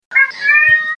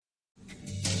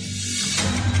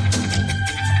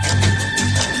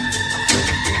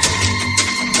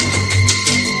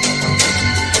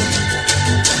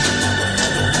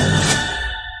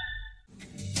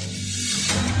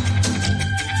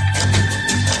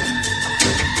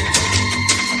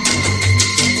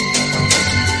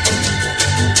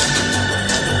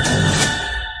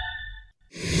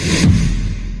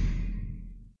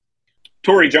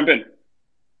Tori, jump in.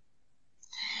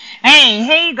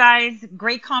 Hey guys,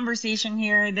 great conversation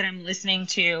here that I'm listening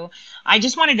to. I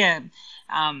just wanted to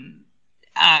um,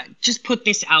 just put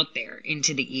this out there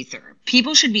into the ether.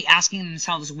 People should be asking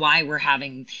themselves why we're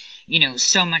having,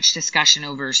 so much discussion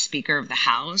over Speaker of the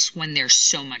House when there's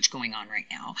so much going on right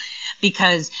now.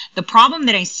 Because the problem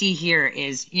that I see here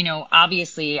is,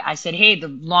 obviously I said, hey, the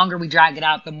longer we drag it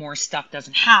out, the more stuff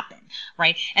doesn't happen,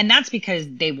 right? And that's because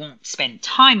they won't spend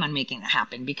time on making it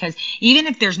happen. Because even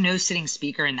if there's no sitting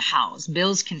speaker in the House,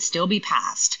 bills can still be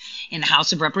passed in the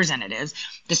House of Representatives.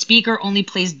 The speaker only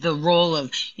plays the role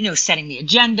of, setting the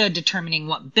agenda, determining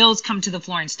what bills come to the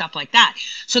floor and stuff like that.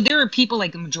 So there are people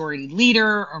like the majority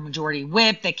leader or majority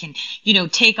whip that can,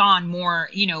 take on more,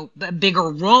 bigger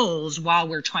roles while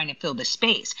we're trying to fill the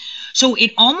space. So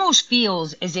it almost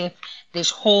feels as if this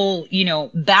whole,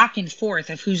 back and forth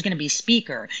of who's going to be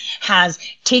speaker has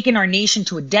taken our nation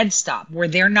to a dead stop where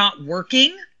they're not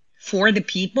working for the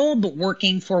people, but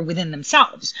working for within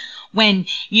themselves. When,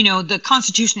 the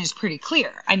Constitution is pretty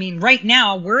clear. I mean, right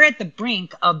now we're at the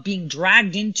brink of being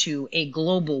dragged into a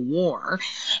global war,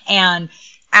 and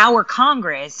our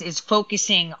Congress is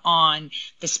focusing on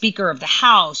the Speaker of the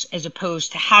House as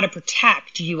opposed to how to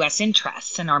protect U.S.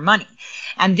 interests and our money.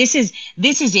 And this is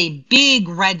a big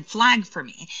red flag for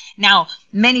me. Now,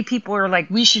 many people are like,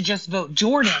 we should just vote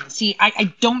Jordan. See,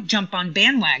 I don't jump on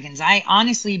bandwagons. I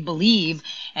honestly believe,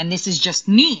 and this is just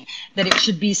me, that it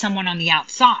should be someone on the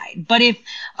outside. But if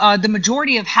the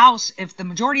majority of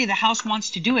the House wants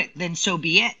to do it, then so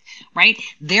be it, right?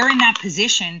 They're in that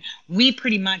position. We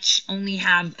pretty much only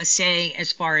have a say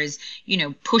as far as,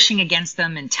 pushing against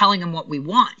them and telling them what we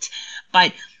want.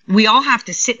 But we all have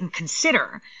to sit and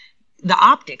consider the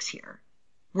optics here.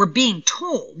 We're being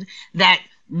told that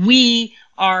we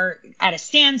are at a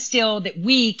standstill, that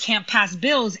we can't pass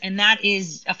bills, and that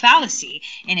is a fallacy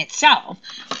in itself.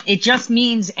 It just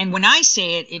means, and when I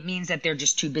say it, it means that they're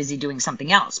just too busy doing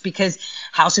something else, because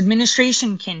House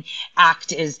administration can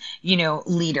act as,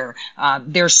 leader.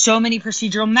 There's so many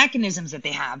procedural mechanisms that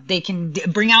they have. They can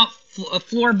bring out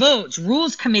floor votes,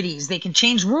 rules committees, they can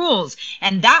change rules,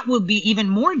 and that will be even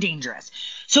more dangerous.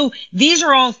 So these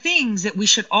are all things that we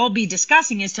should all be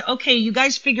discussing as to, okay, you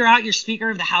guys figure out your Speaker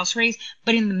of the House race,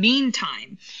 but in the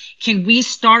meantime, can we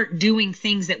start doing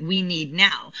things that we need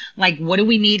now? Like, what do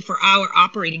we need for our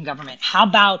operating government? How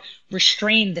about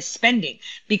restrain the spending?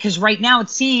 Because right now it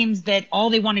seems that all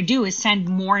they want to do is send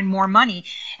more and more money.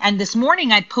 And this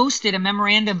morning I posted a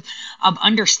memorandum of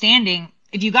understanding.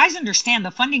 If you guys understand,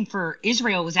 the funding for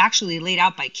Israel was actually laid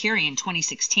out by Kerry in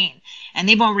 2016, and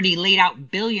they've already laid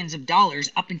out billions of dollars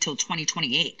up until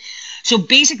 2028. So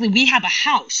basically, we have a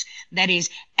House that is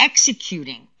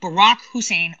executing Barack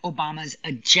Hussein Obama's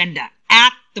agenda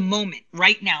at the moment,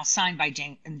 right now, signed by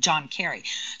John Kerry.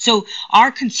 So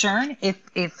our concern,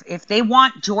 if they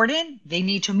want Jordan, they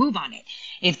need to move on it.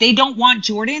 If they don't want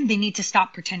Jordan, they need to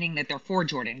stop pretending that they're for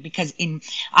Jordan. Because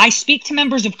I speak to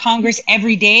members of Congress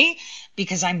every day,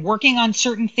 because I'm working on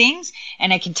certain things,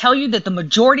 and I can tell you that the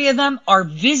majority of them are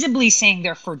visibly saying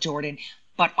they're for Jordan,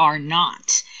 but are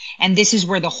not. And this is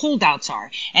where the holdouts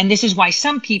are. And this is why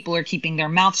some people are keeping their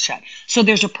mouths shut. So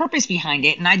there's a purpose behind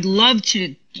it. And I'd love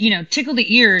to, tickle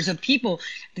the ears of people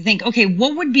to think, okay,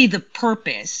 what would be the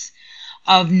purpose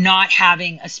of not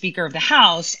having a Speaker of the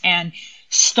House and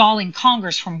stalling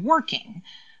Congress from working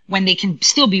when they can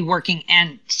still be working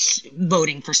and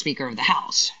voting for Speaker of the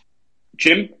House?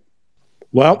 Jim?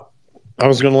 Well, I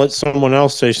was going to let someone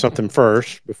else say something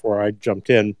first before I jumped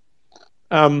in.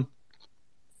 I'm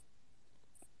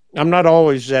not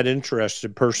always that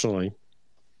interested personally.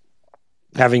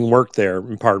 Having worked there,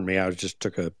 and pardon me, I just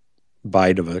took a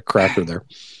bite of a cracker there.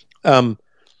 I'm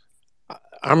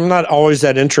not always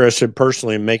that interested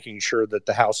personally in making sure that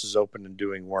the House is open and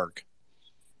doing work.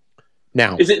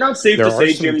 Now, is it not safe to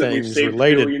say, Jim, that we've things saved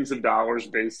related. billions of dollars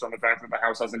based on the fact that the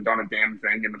House hasn't done a damn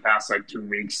thing in the past, 2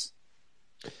 weeks?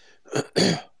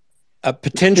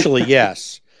 Potentially,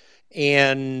 yes.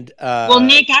 And well,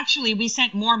 Nick, actually, we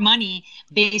sent more money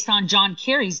based on John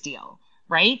Kerry's deal,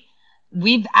 right?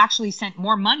 We've actually sent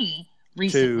more money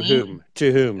recently.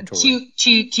 To whom?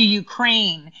 To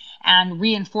Ukraine and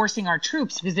reinforcing our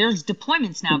troops, because there's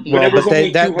deployments now being. Well, but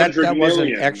that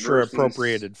wasn't extra versus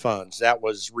appropriated funds. That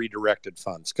was redirected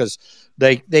funds, because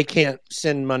they can't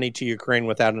send money to Ukraine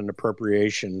without an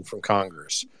appropriation from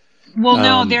Congress. Well,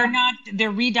 no, they're not.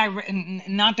 They're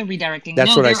not the redirecting.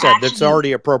 That's no, what I said. Actually, That's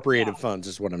already appropriated funds,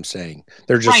 is what I'm saying.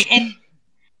 They're just right.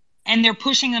 and they're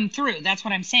pushing them through. That's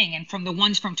what I'm saying. And from the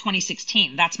ones from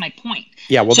 2016, that's my point.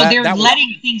 Yeah, well, so they're that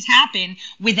letting things happen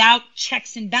without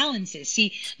checks and balances.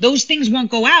 See, those things won't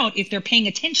go out if they're paying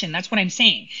attention. That's what I'm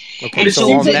saying. Okay, And it so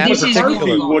seems on like that McCarthy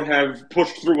particular, would have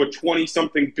pushed through a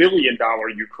 20-something billion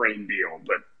Ukraine deal,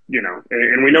 but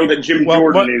and we know that Jim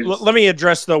Jordan is. Let me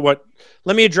address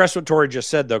what Tori just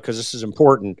said, though, because this is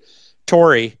important.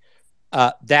 Tori,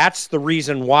 that's the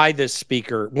reason why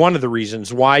one of the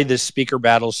reasons why this speaker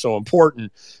battle is so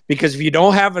important, because if you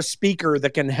don't have a speaker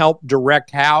that can help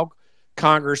direct how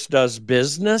Congress does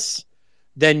business,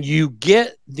 then you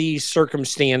get these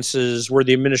circumstances where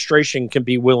the administration can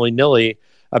be willy-nilly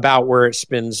about where it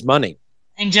spends money.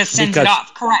 And just sends it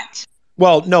off, correct.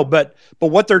 Well, no, but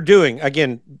what they're doing,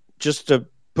 again, just to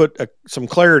put some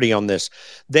clarity on this,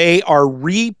 they are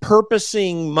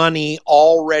repurposing money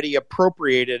already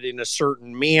appropriated in a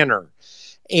certain manner.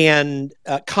 And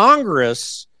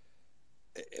Congress,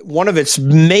 one of its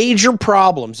major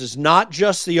problems is not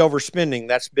just the overspending,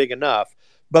 that's big enough,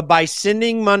 but by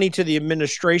sending money to the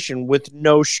administration with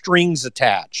no strings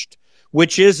attached,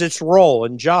 which is its role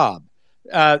and job.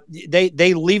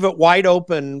 They leave it wide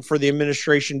open for the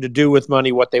administration to do with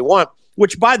money what they want,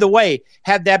 which, by the way,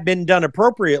 had that been done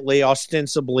appropriately,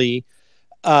 ostensibly,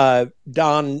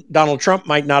 Donald Trump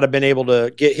might not have been able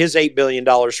to get his $8 billion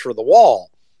for the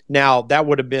wall. Now, that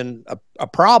would have been a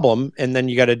problem, and then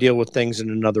you got to deal with things in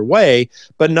another way.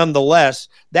 But nonetheless,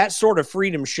 that sort of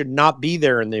freedom should not be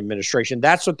there in the administration.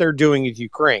 That's what they're doing with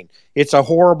Ukraine. It's a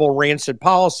horrible, rancid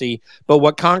policy, but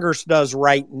what Congress does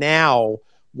right now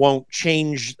won't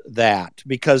change that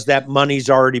because that money's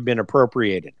already been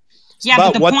appropriated. Yeah,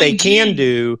 but what they can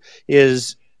do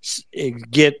is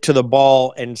get to the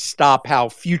ball and stop how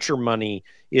future money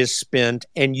is spent.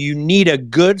 And you need a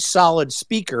good, solid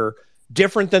speaker,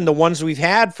 different than the ones we've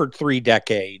had for 3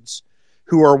 decades,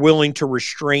 who are willing to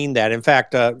restrain that. In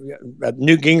fact,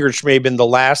 Newt Gingrich may have been the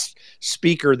last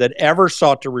speaker that ever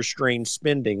sought to restrain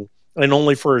spending, and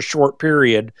only for a short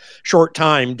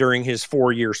time during his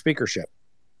 4-year speakership.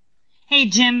 Hey,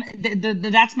 Jim,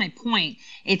 that's my point.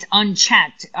 It's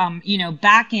unchecked.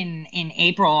 Back in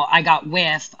April, I got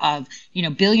whiff of,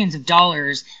 billions of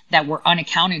dollars that were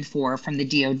unaccounted for from the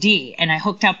DOD. And I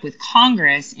hooked up with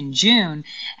Congress in June,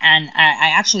 and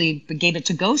I actually gave it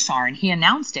to Gosar, and he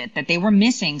announced it, that they were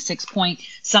missing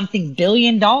 $6-something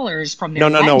billion from their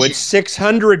budget. No, it's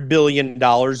 $600 billion,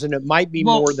 and it might be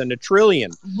more than $1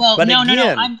 trillion. Well, but no.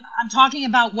 I'm talking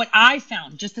about what I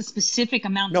found, just a specific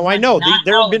amount. No, I know.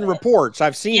 There have been reports.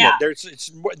 I've seen it.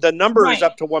 The number is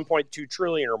up to 1.2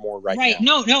 trillion or more now. Right.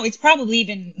 No, it's probably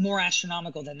even more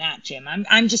astronomical than that, Jim.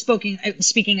 I'm just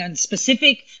speaking on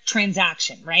specific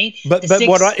transaction, right? But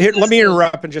let me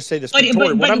interrupt and just say this. Get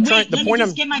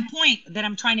my point that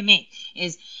I'm trying to make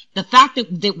is the fact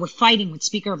that we're fighting with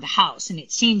Speaker of the House, and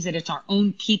it seems that it's our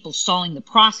own people stalling the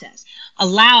process,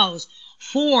 allows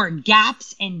for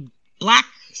gaps and black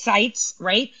sites,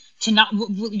 right? To not,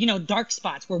 dark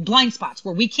spots, where blind spots,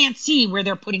 where we can't see where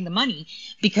they're putting the money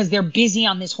because they're busy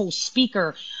on this whole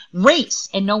speaker race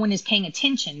and no one is paying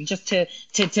attention, just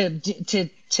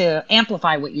to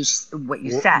amplify what you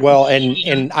said. Well,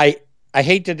 and I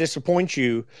hate to disappoint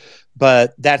you,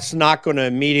 but that's not going to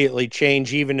immediately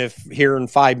change, even if here in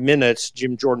 5 minutes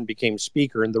Jim Jordan became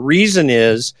speaker. And the reason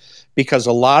is because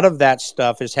a lot of that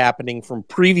stuff is happening from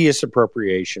previous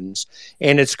appropriations,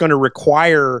 and it's going to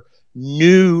require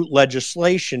new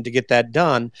legislation to get that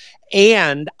done.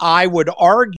 And I would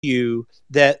argue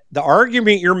that the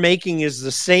argument you're making is the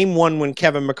same one when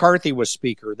Kevin McCarthy was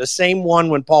speaker, the same one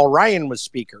when Paul Ryan was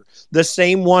speaker, the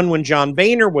same one when John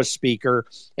Boehner was speaker.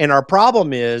 And our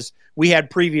problem is we had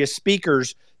previous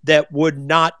speakers that would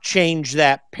not change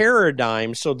that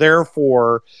paradigm. So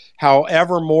therefore,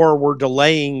 however more we're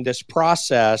delaying this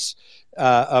process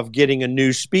of getting a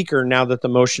new speaker, now that the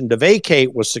motion to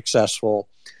vacate was successful,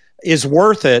 is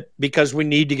worth it because we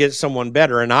need to get someone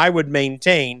better. And I would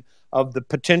maintain, of the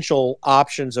potential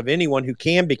options of anyone who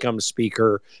can become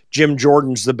speaker, Jim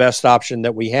Jordan's the best option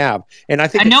that we have. And I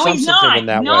think it's substantive in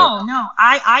that way. No,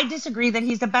 I disagree that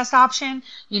he's the best option.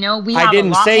 I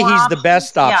didn't say he's the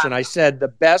best option. Yeah. I said the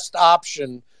best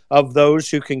option of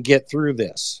those who can get through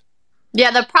this.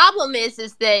 Yeah, the problem is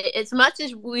that as much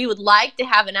as we would like to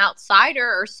have an outsider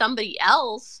or somebody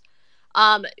else,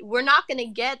 we're not going to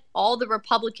get all the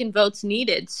Republican votes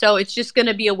needed. So it's just going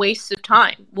to be a waste of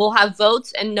time. We'll have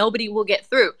votes and nobody will get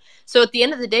through. So at the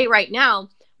end of the day, right now,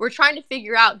 we're trying to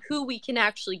figure out who we can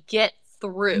actually get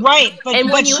through. Right. But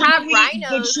when you have rhinos,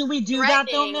 but should we do that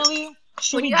though, Millie?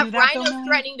 When you have rhinos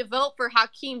threatening to vote for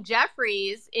Hakeem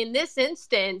Jeffries, in this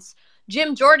instance,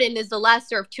 Jim Jordan is the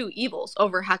lesser of two evils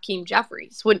over Hakeem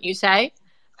Jeffries, wouldn't you say?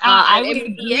 I would it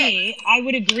would be agree. I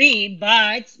would agree,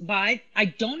 but I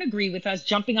don't agree with us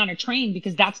jumping on a train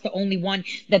because that's the only one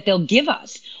that they'll give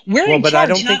us. We're in but charge,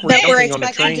 I don't think not we're them. That we're jumping on a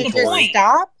expected train, to That's the just Tori. point.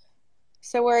 stop.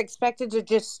 So we're expected to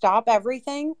just stop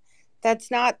everything.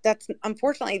 That's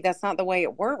unfortunately that's not the way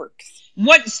it works.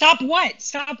 What? Stop what?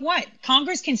 Stop what?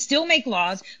 Congress can still make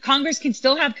laws. Congress can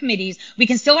still have committees. We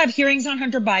can still have hearings on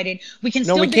Hunter Biden. We can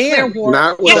No, still we declare can't. war.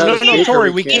 Not Yes, without we No, a no, can. speaker. Tori,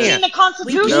 We we It's in can't. can't. the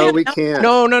Constitution. No, we can't.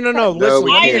 No. No, we Listen, let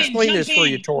me can't. Ivan, explain jump this for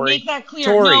you, in. Tori. Make that clear.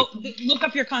 Tori. No, look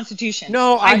up your Constitution.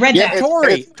 No, I read Yeah, that.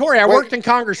 Tori, I wait. worked in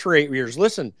Congress for 8 years.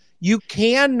 Listen, you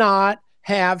cannot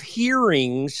have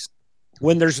hearings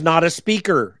when there's not a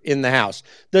speaker in the House.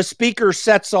 The speaker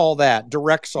sets all that,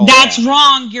 directs all That's that.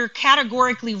 wrong. You're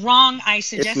categorically wrong. I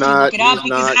suggest you look not. it up It's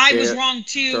because not, I was Kit. wrong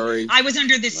too. Sorry. I was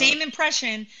under the same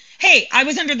impression. Hey, I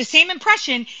was under the same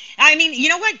impression. I mean, you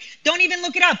know what? Don't even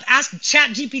look it up. Ask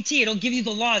ChatGPT. It'll give you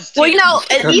the laws too. Well,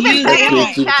 even Use better than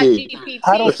AI. ChatGPT.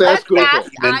 I don't- Let's ask Google.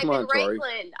 Ask Next Ivan month, Tori.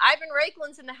 Raikland. Ivan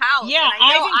Raikland's in the House. Yeah, and I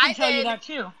know Ivan can tell you that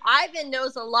too. Ivan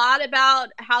knows a lot about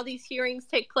how these hearings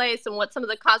take place and what some of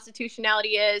the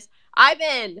constitutionality is.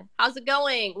 Ivan, how's it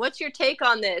going? What's your take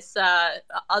on this,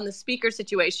 on the speaker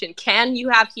situation? Can you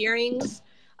have hearings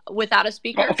without a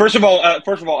speaker? First of all,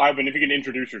 Ivan, if you can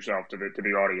introduce yourself to the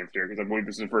audience here, because I believe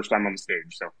this is the first time on the stage.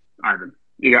 So, Ivan,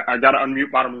 I got to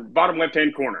unmute bottom left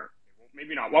hand corner.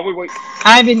 Maybe not. While we wait,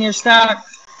 Ivan, you're stuck.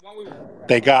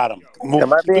 They got him.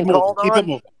 Am I being called Keep it on?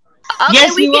 moving. Okay,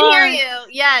 Yes, we you can are. hear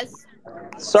you. Yes.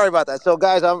 Sorry about that. So,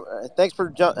 guys, thanks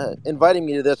for inviting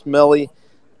me to this, Millie.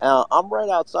 I'm right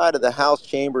outside of the House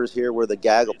chambers here, where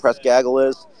the press gaggle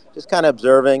is. Just kind of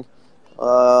observing.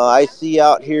 I see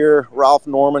out here Ralph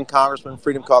Norman, Congressman,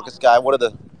 Freedom Caucus guy, one of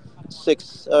the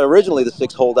originally the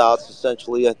 6 holdouts,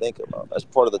 essentially. I think as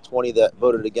part of the 20 that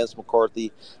voted against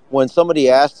McCarthy. When somebody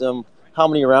asked him how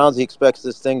many rounds he expects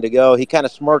this thing to go, he kind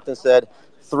of smirked and said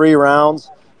 3 rounds.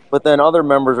 But then other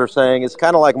members are saying it's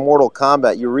kind of like Mortal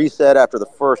Kombat. You reset after the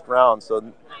first round.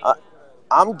 So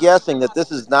I'm guessing that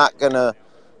this is not going to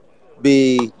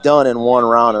be done in 1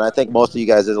 round. And I think most of you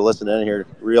guys that are listening in here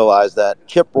realize that.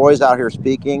 Chip Roy's out here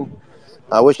speaking.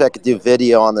 I wish I could do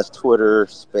video on this Twitter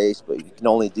space, but you can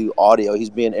only do audio. He's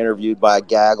being interviewed by a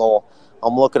gaggle.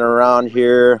 I'm looking around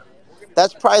here.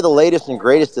 That's probably the latest and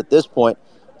greatest at this point.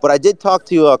 But I did talk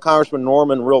to Congressman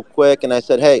Norman real quick, and I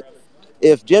said, hey,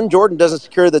 if Jim Jordan doesn't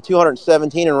secure the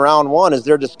 217 in round 1, is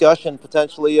there discussion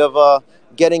potentially of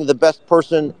getting the best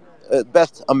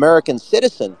American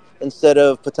citizen instead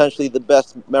of potentially the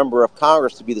best member of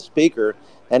Congress to be the speaker?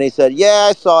 And he said, yeah,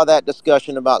 I saw that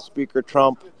discussion about Speaker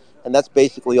Trump, and that's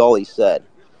basically all he said.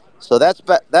 So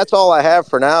that's all I have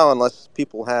for now, unless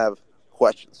people have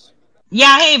questions.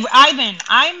 Yeah, hey, Ivan,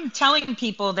 I'm telling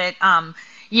people that,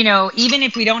 even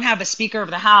if we don't have a Speaker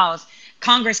of the House,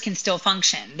 Congress can still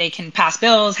function. They can pass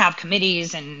bills, have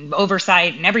committees and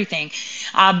oversight and everything.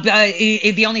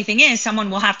 The only thing is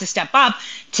someone will have to step up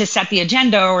to set the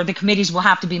agenda, or the committees will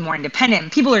have to be more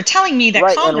independent. People are telling me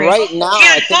that Congress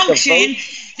can't function.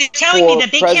 They're telling me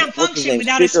that they can't function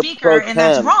without a speaker, and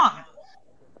that's wrong.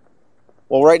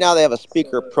 Well, right now they have a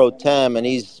speaker pro tem, and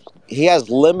he has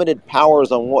limited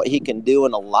powers on what he can do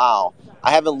and allow.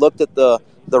 I haven't looked at the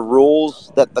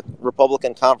rules that the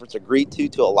Republican conference agreed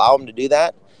to allow him to do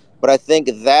that, but I think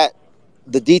that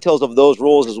the details of those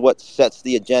rules is what sets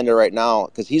the agenda right now,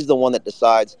 because he's the one that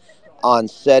decides on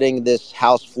setting this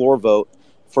House floor vote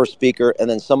for speaker and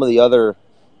then some of the other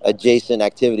adjacent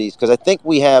activities, because I think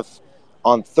we have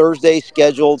on Thursday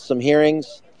scheduled some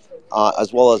hearings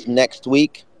as well as next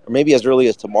week, or maybe as early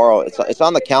as tomorrow. It's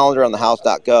on the calendar on the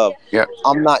House.gov. Yep.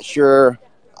 I'm not sure.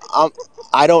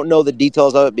 I don't know the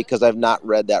details of it because I've not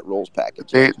read that rules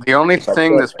package. The only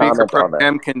thing the Speaker comment on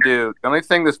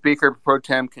Pro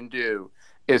Tem can do,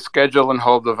 is schedule and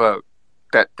hold the vote.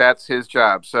 That's his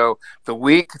job. So the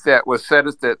week that was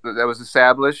that was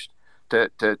established to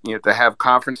have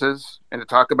conferences and to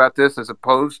talk about this, as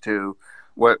opposed to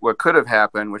what could have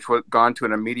happened, which would gone to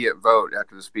an immediate vote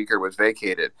after the speaker was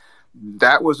vacated.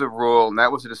 That was a rule, and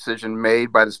that was a decision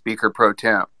made by the Speaker Pro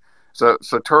Tem. So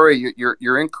Tori,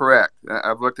 you're incorrect.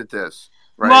 I've looked at this.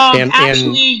 Right? Well,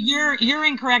 actually, you're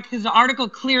incorrect, because the article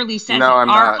clearly says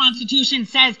our Constitution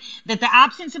says that the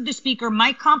absence of the speaker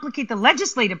might complicate the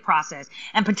legislative process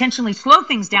and potentially slow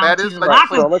things down that to is the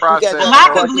lack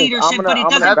of leadership, but it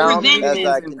doesn't prevent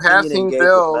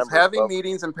having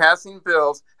meetings and passing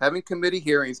bills, having committee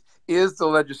hearings is the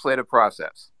legislative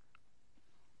process.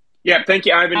 Yeah, thank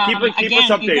you, Ivan. Keep us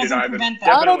updated, Ivan.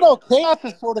 I don't know. Chaos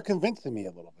is sort of convincing me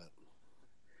a little bit.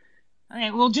 Okay,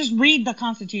 well, just read the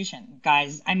Constitution,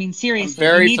 guys. I mean, I'm seriously,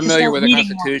 you very need to familiar start with the reading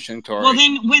more. Constitution, Tori.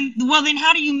 Well, then,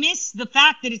 how do you miss the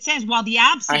fact that it says while the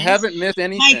I absence haven't missed might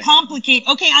anything. complicate?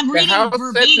 Okay, I'm The reading House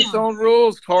sets its verbatim. own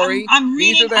rules, Tori. I'm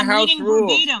These are reading. the I'm House reading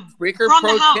rules. verbatim Speaker from the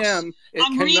pro House. tem, it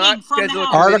I'm reading cannot from the schedule a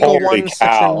House. committee Article meeting. one, section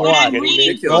cow. And what? I'm Kidding me?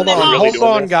 reading Hold from the on, We're really House. hold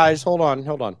doing on, this? guys. Hold on,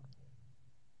 hold on.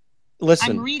 I'm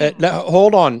Listen, reading.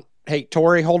 hold on. Hey,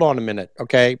 Tori, hold on a minute,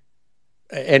 okay?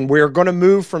 And we're going to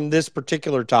move from this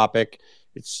particular topic.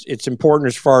 It's important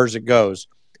as far as it goes,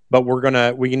 but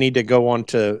we need to go on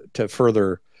to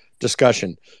further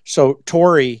discussion. So,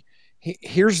 Tori,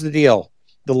 here's the deal.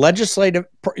 The legislative,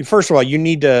 first of all, you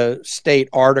need to state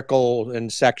article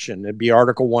and section. It'd be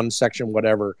Article 1, Section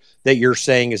whatever that you're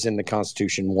saying is in the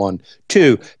Constitution. 1.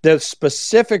 2, the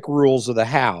specific rules of the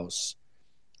House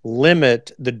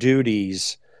limit the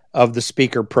duties of the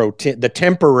speaker pro tem, the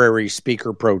temporary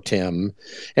speaker pro tem.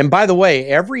 And by the way,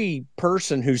 every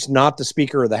person who's not the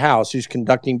speaker of the House who's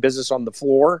conducting business on the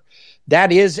floor,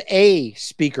 that is a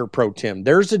speaker pro tem.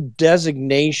 There's a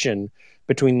designation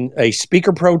between a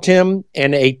speaker pro tem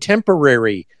and a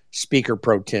temporary speaker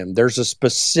pro tem. There's a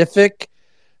specific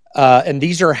and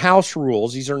these are House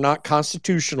rules. These are not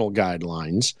constitutional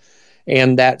guidelines.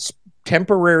 And that's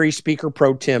temporary speaker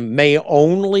pro tem may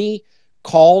only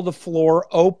call the floor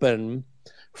open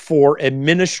for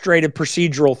administrative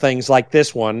procedural things like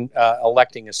this one,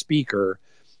 electing a speaker.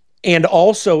 And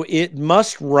also, it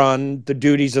must run the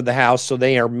duties of the House. So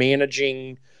they are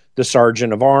managing the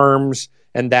sergeant of arms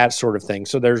and that sort of thing.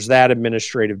 So there's that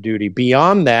administrative duty.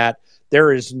 Beyond that,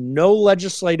 there is no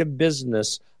legislative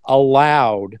business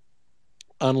allowed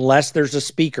unless there's a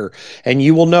speaker. And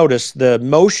you will notice the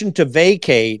motion to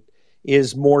vacate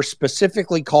is more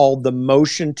specifically called the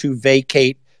motion to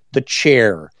vacate the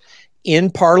chair. In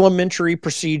parliamentary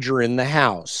procedure in the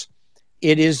House,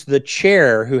 it is the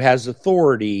chair who has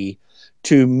authority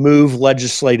to move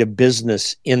legislative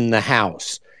business in the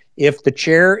House. If the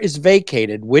chair is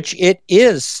vacated, which it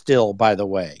is still, by the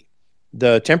way,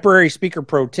 the temporary speaker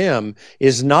pro tem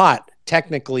is not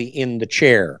technically in the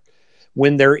chair.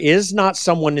 When there is not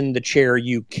someone in the chair,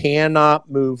 you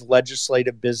cannot move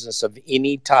legislative business of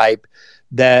any type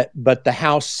but the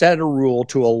House set a rule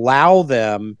to allow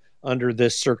them under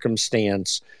this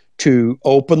circumstance to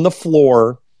open the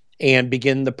floor and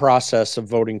begin the process of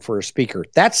voting for a speaker.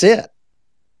 That's it.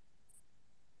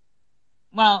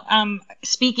 Well,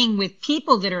 speaking with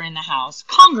people that are in the House,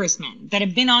 congressmen that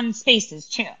have been on spaces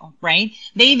too, right?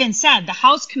 They even said the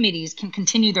House committees can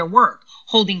continue their work,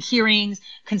 holding hearings,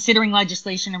 considering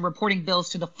legislation, and reporting bills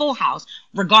to the full House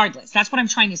regardless. That's what I'm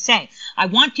trying to say. I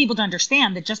want people to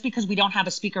understand that just because we don't have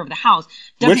a Speaker of the House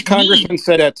doesn't Which congressman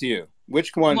said that to you?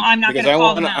 Which one? Well, I'm not going Because to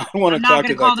call them out. I want to talk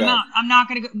to that guy. I'm not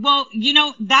going to go. Well, you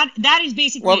know, that is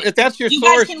basically. Well, if that's your you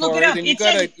source, guys can look Tori, it up. then It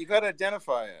says, you gotta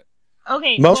identify it.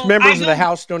 okay. Most well, members of the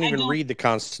House don't even read the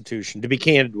Constitution, to be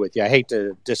candid with you. I hate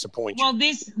to disappoint you. Well,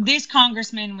 this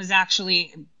congressman was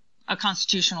actually a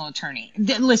constitutional attorney.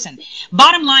 Listen,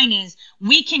 bottom line is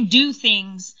we can do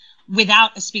things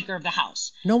without a Speaker of the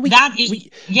House. No, yes,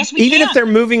 we even can. if they're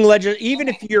moving even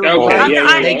if you're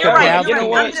Okay, they could have. You know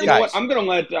what? Guys. I'm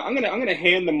gonna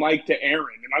hand the mic to Aaron,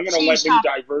 and I'm gonna let him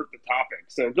divert the topic.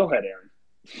 So go ahead, Aaron.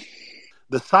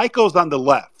 The psychos on the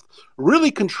left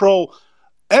really control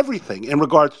everything in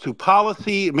regards to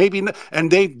policy,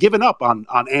 and they've given up on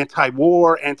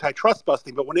anti-war, antitrust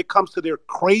busting. But when it comes to their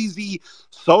crazy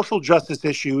social justice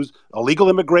issues, illegal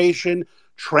immigration,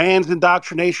 trans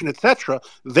indoctrination, etc.,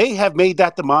 they have made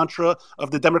that the mantra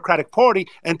of the Democratic Party.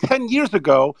 And 10 years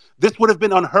ago, this would have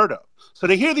been unheard of. So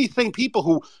to hear these same people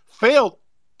who failed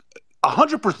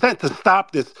 100% to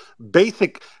stop this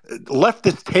basic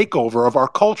leftist takeover of our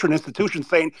culture and institutions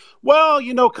saying, well,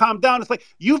 calm down. It's like,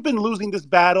 you've been losing this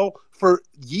battle for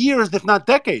years, if not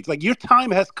decades. Like, your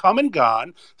time has come and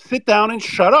gone. Sit down and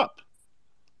shut up.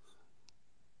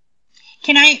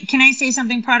 Can I say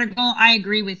something, Prodigal? I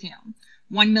agree with you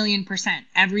 1,000,000%.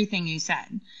 Everything you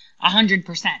said,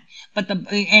 100%. But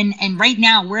and right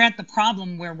now we're at the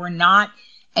problem where we're not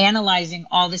analyzing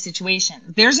all the situations.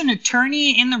 There's an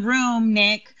attorney in the room,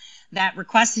 Nick, that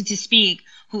requested to speak,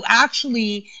 who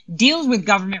actually deals with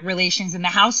government relations in the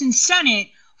House and Senate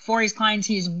for his clients.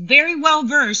 He is very well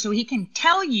versed, so he can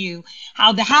tell you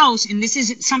how the House, and this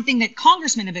is something that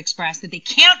congressmen have expressed, that they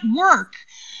can't work,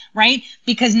 right?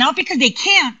 Not because they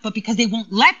can't, but because they won't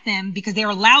let them, because they're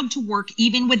allowed to work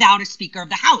even without a Speaker of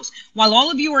the House. While all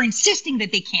of you are insisting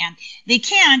that they can.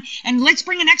 And let's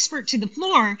bring an expert to the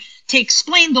floor to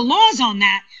explain the laws on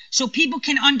that so people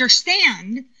can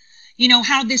understand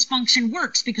how this function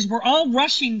works, because we're all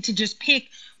rushing to just pick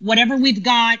whatever we've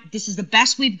got. This is the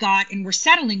best we've got, and we're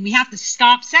settling. We have to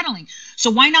stop settling.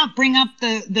 So why not bring up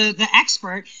the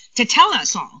expert to tell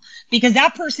us all? Because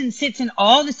that person sits in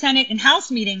all the Senate and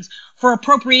House meetings for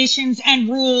appropriations and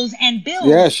rules and bills.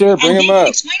 Yeah, sure. Bring and him they can up.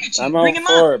 explain it to you. I'm Bring all him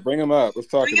for up. it. Bring him up. Let's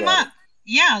talk Bring him about up.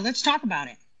 Yeah, let's talk about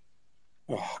it.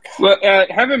 it. Oh, God. Well,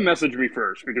 have him message me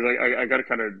first, because I got to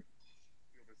kind of.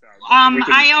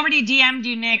 I already DM'd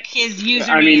you, Nick, his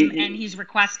username, and he's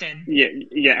requested. Yeah.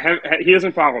 He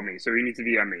doesn't follow me, so he needs to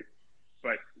DM me.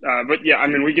 But yeah, I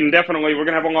mean, we're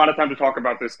gonna have a lot of time to talk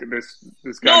about this.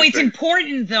 No, it's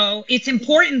important though. It's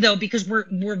important though, because we're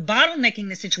bottlenecking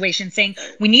the situation, saying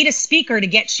we need a speaker to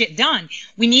get shit done.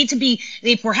 We need to be,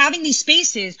 if we're having these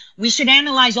spaces, we should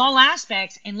analyze all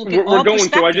aspects and look at all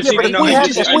perspectives. I just need to know.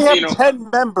 If we have 10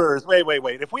 members,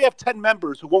 wait. If we have 10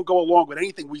 members who won't go along with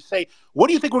anything we say, what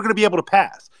do you think we're going to be able to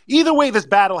pass? Either way, this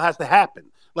battle has to happen.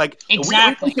 Like,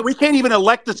 exactly. we can't even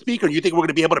elect the speaker. You think we're going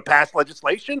to be able to pass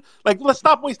legislation? Like, let's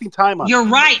stop wasting time on You're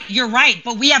right.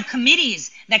 But we have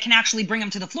committees that can actually bring them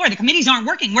to the floor. The committees aren't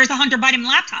working. Where's the Hunter Biden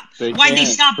laptop? Why'd they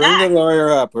stop Bring that? the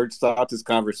lawyer up or stop this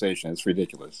conversation. It's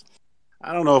ridiculous.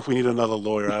 I don't know if we need another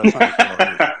lawyer.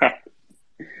 Well,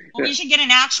 we should get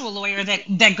an actual lawyer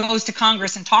that goes to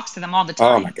Congress and talks to them all the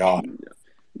time. Oh, my God.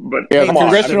 But yeah, the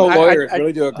congressional lawyers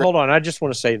really do a great. Hold on. I just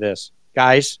want to say this.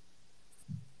 Guys,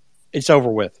 it's over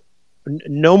with.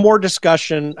 No more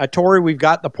discussion. Tori, we've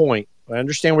got the point. I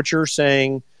understand what you're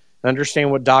saying. I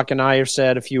understand what Doc and I have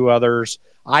said, a few others.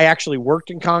 I actually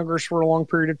worked in Congress for a long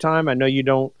period of time. I know you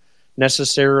don't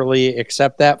necessarily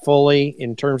accept that fully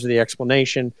in terms of the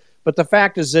explanation. But the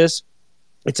fact is this,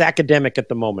 it's academic at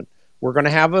the moment. We're going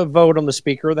to have a vote on the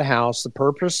Speaker of the House. The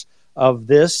purpose of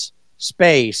this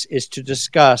space is to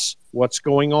discuss what's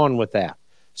going on with that.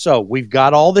 So we've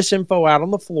got all this info out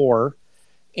on the floor.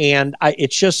 And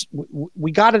it's just,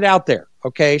 we got it out there.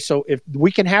 Okay. So if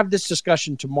we can have this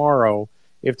discussion tomorrow,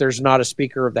 if there's not a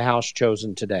Speaker of the House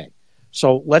chosen today.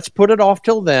 So let's put it off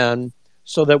till then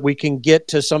so that we can get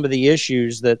to some of the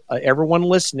issues that everyone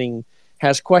listening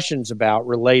has questions about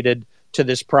related to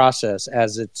this process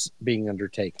as it's being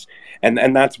undertaken.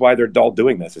 And that's why they're all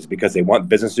doing this, is because they want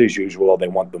business as usual. They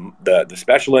want the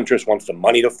special interest wants the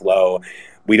money to flow.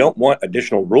 We don't want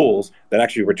additional rules that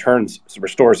actually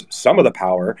restores some of the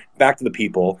power back to the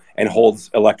people and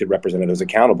holds elected representatives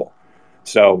accountable.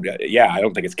 So, yeah, I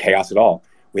don't think it's chaos at all.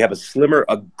 We have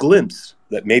a glimpse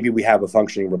that maybe we have a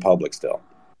functioning republic still.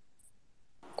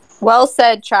 Well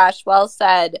said, Trash. Well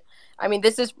said. I mean,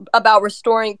 this is about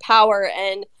restoring power,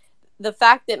 and the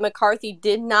fact that McCarthy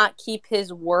did not keep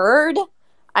his word,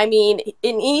 I mean,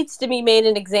 it needs to be made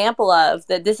an example of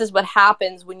that. This is what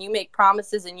happens when you make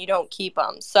promises and you don't keep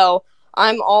them. So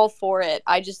I'm all for it.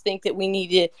 I just think that we need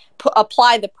to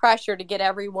apply the pressure to get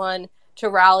everyone to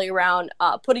rally around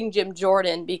putting Jim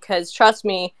Jordan, because trust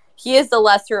me, he is the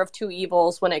lesser of two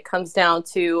evils when it comes down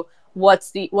to what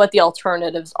the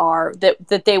alternatives are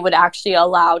that they would actually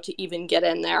allow to even get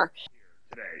in there.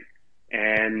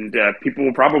 And people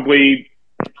will probably,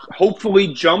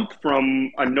 hopefully, jump from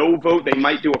a no vote. They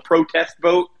might do a protest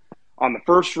vote on the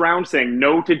first round saying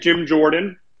no to Jim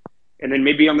Jordan. And then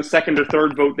maybe on the second or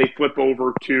third vote, they flip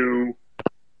over to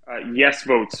yes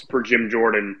votes for Jim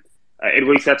Jordan. At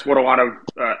least that's what a lot of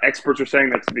experts are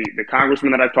saying. That's the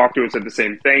congressman that I've talked to has said the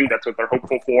same thing. That's what they're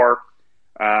hopeful for.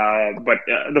 But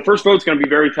the first vote's going to be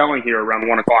very telling here around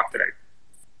 1 o'clock today.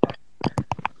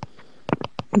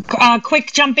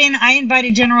 Quick jump in. I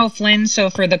invited General Flynn, so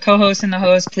for the co-host and the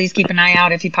host, please keep an eye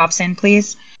out if he pops in,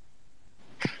 please.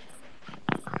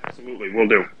 Absolutely, will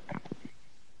do.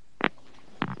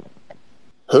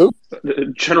 Who?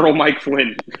 General Mike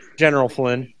Flynn. General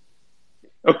Flynn.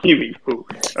 Oh, you mean who?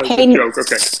 That was Hey, a joke.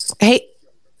 Okay.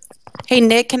 Hey,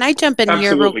 Nick, can I jump in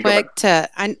Absolutely, here real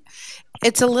quick?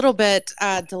 It's a little bit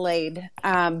delayed,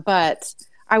 but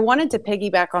I wanted to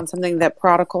piggyback on something that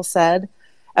Prodigal said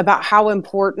about how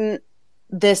important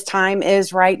this time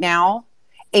is right now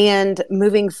and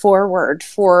moving forward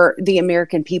for the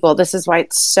American people. This is why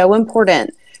it's so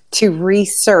important to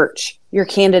research your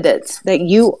candidates that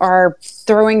you are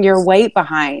throwing your weight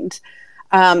behind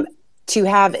to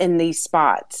have in these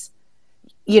spots.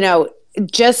 You know,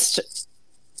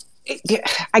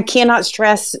 I cannot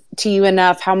stress to you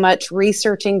enough how much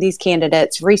researching these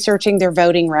candidates, researching their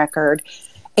voting record,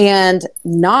 and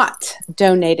not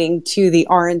donating to the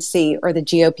RNC or the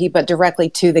GOP, but directly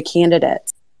to the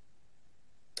candidates.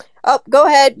 Oh, go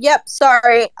ahead. Yep,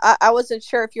 sorry. I wasn't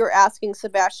sure if you were asking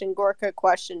Sebastian Gorka a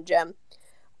question, Jim.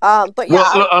 But yeah.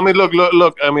 Well, I mean,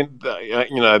 look. I mean, I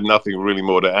have nothing really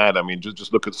more to add. I mean,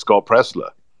 just look at Scott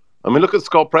Pressler. I mean, look at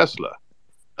Scott Pressler.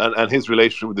 and his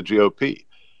relationship with the GOP.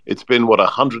 It's been,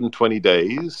 120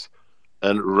 days,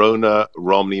 and Rona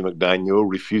Romney McDaniel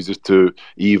refuses to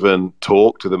even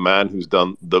talk to the man who's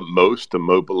done the most to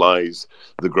mobilize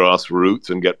the grassroots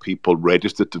and get people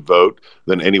registered to vote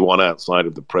than anyone outside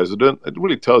of the president. It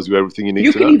really tells you everything you need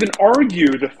You to can know. even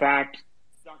argue the fact,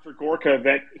 Dr. Gorka,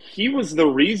 that he was the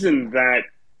reason that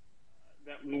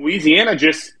Louisiana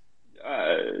just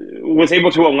was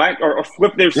able to elect or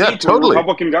flip their seat to a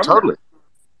Republican governor. Totally.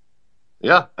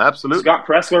 Yeah, absolutely. Scott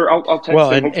Pressler, I'll text him.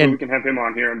 Hopefully, we can have him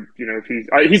on here. And if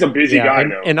he's a busy guy,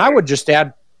 though. And I would just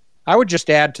add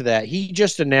to that. He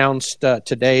just announced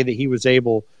today that he was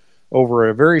able, over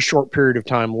a very short period of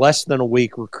time, less than a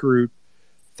week, recruit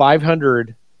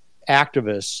 500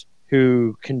 activists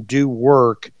who can do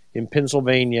work in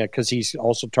Pennsylvania, because he's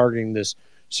also targeting this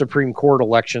Supreme Court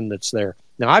election that's there.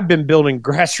 Now, I've been building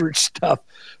grassroots stuff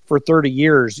for 30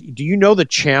 years. Do you know the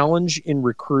challenge in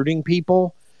recruiting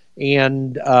people?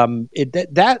 And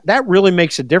that really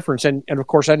makes a difference. And of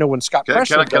course, I know when Scott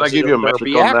Pressler can I give you a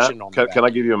metric on that? Can I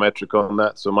give you a metric on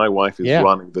that? So my wife is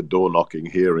running the door knocking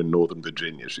here in Northern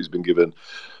Virginia. She's been given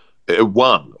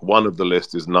one of the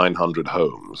list is 900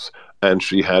 homes, and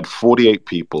she had 48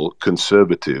 people,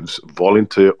 conservatives,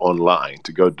 volunteer online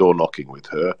to go door knocking with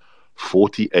her.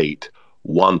 48,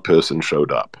 one person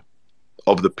showed up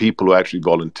of the people who actually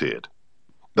volunteered.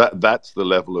 That's the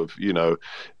level of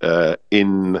inertia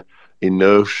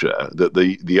that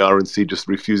the RNC just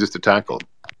refuses to tackle.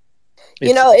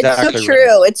 It's so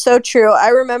true. It's so true. I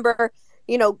remember,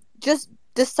 just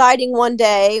deciding one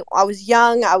day, I was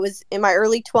young, I was in my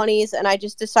early 20s, and I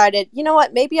just decided, you know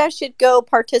what, maybe I should go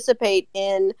participate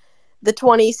in the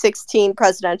 2016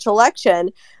 presidential election.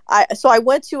 So I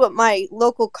went to my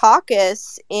local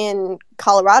caucus in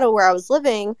Colorado where I was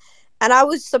living, and I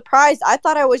was surprised. I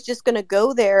thought I was just going to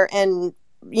go there and,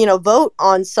 vote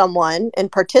on someone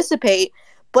and participate,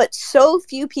 but so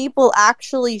few people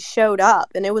actually showed up,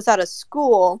 and it was at a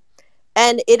school.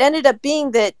 And it ended up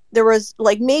being that there was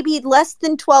maybe less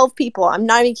than 12 people. I'm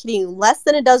not even kidding. Less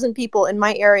than a dozen people in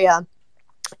my area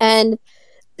and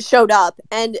showed up.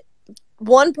 And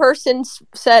one person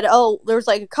said, there was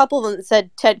a couple of them that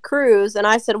said Ted Cruz. And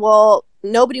I said, well,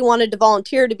 nobody wanted to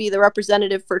volunteer to be the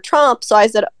representative for Trump. So I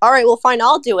said, all right, well, fine,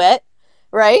 I'll do it.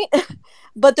 Right.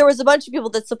 But there was a bunch of people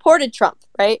that supported Trump.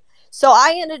 Right. So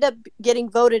I ended up getting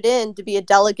voted in to be a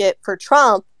delegate for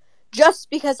Trump just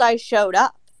because I showed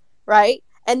up. Right.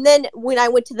 And then when I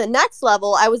went to the next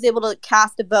level, I was able to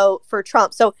cast a vote for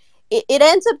Trump. So it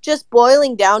ends up just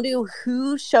boiling down to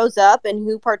who shows up and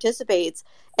who participates.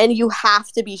 And you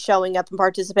have to be showing up and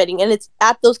participating. And it's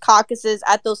at those caucuses,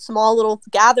 at those small little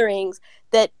gatherings,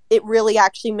 that it really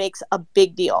actually makes a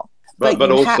big deal.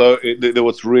 But also,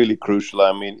 what's really crucial,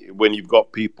 I mean, when you've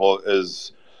got people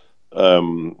as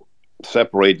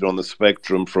separated on the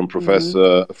spectrum from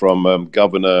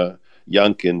Governor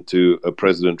Youngkin to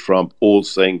President Trump, all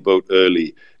saying vote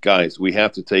early. Guys, we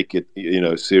have to take it,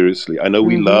 seriously. I know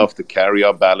we love to carry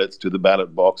our ballots to the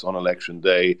ballot box on election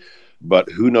day, but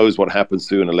who knows what happens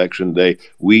to an election day?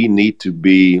 We need to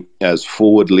be as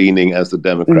forward-leaning as the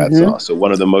Democrats are. So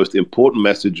one of the most important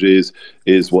messages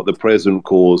is what the president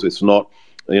calls, it's not,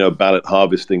 ballot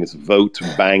harvesting, it's vote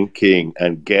banking,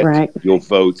 and get your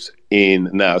votes in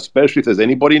now, especially if there's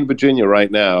anybody in Virginia right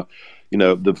now.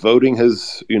 The voting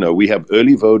has, we have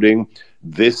early voting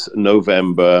this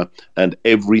November, and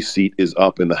every seat is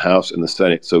up in the House and the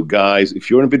Senate. So guys,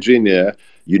 if you're in Virginia,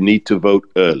 you need to vote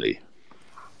early.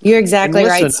 You're exactly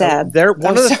right, Seb.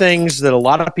 One of the things that a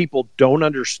lot of people don't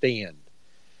understand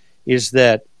is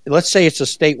that, let's say it's a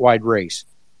statewide race.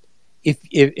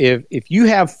 If you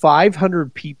have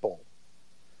 500 people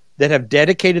that have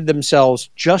dedicated themselves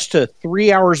just to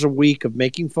 3 hours a week of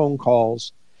making phone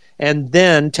calls, and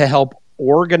then to help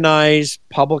organize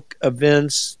public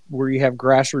events where you have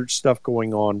grassroots stuff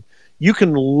going on, you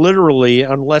can literally,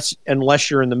 unless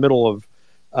you're in the middle of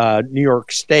New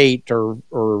York State or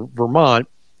Vermont,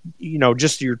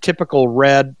 just your typical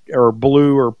red or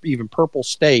blue or even purple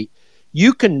state,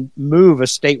 you can move a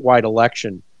statewide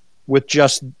election with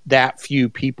just that few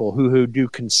people who do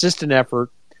consistent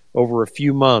effort over a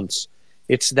few months.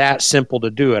 It's that simple to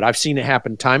do it. I've seen it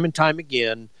happen time and time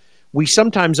again. We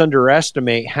sometimes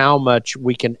underestimate how much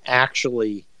we can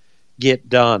actually get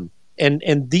done. And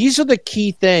these are the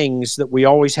key things that we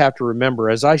always have to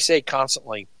remember. As I say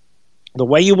constantly, the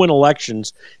way you win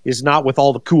elections is not with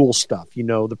all the cool stuff,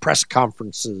 the press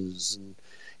conferences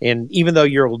and even though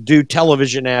you'll do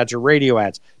television ads or radio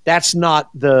ads, that's not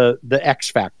the X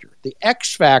factor. The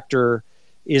X factor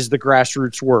is the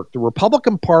grassroots work. The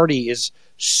Republican Party is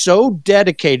so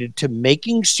dedicated to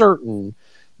making certain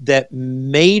that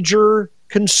major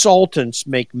consultants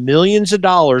make millions of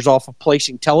dollars off of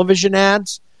placing television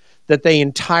ads that they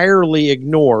entirely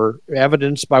ignore,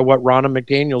 evidenced by what Ronna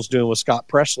McDaniel's doing with Scott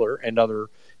Pressler and other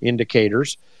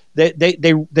indicators.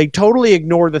 They totally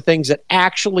ignore the things that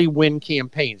actually win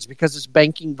campaigns because it's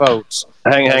banking votes.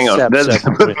 Hang on.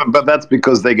 But that's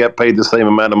because they get paid the same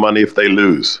amount of money if they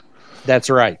lose. That's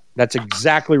right. That's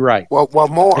exactly right. Well,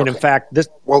 more. And in fact, this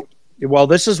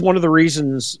is one of the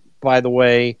reasons, by the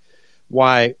way,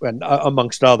 why,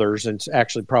 amongst others, and it's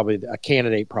actually probably a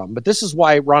candidate problem, but this is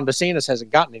why Ron DeSantis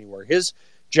hasn't gotten anywhere. His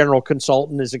general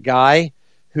consultant is a guy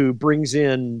who brings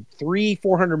in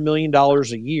 $400 million a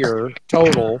year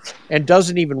total and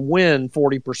doesn't even win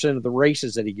 40% of the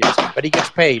races that he gets in, but he gets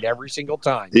paid every single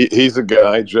time. He's a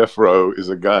guy, Jeff Rowe is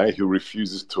a guy who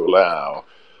refuses to allow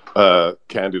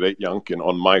candidate Youngkin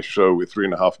on my show with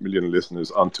 3.5 million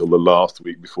listeners until the last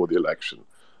week before the election.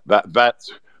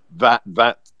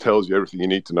 That tells you everything you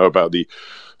need to know about the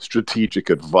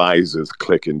strategic advisors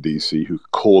clique in DC who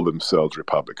call themselves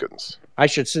Republicans. I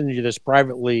should send you this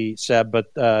privately, Seb,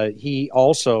 but he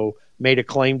also made a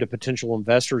claim to potential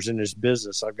investors in his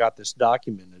business. I've got this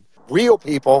documented. Real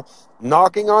people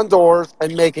knocking on doors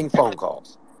and making phone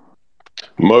calls.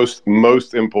 Most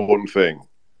important thing.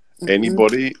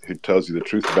 Anybody who tells you the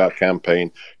truth about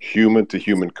campaign,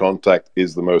 human-to-human contact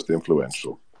is the most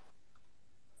influential.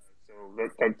 So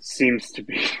that seems to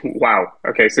be wow.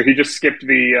 Okay, so he just skipped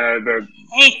the.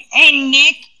 Hey,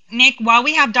 Nick. While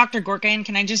we have Dr. Gorka in,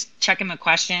 can I just check him a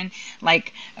question?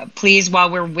 Please, while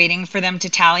we're waiting for them to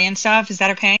tally and stuff, is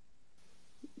that okay?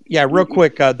 Yeah, real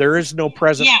quick. There is no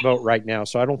president vote right now,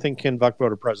 so I don't think Ken Buck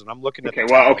voted president. I'm looking at.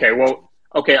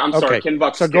 Okay, I'm sorry. Ken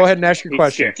Buck. So go ahead and ask your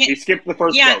question. He skipped the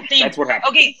first vote. That's what happened.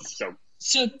 Okay,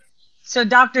 so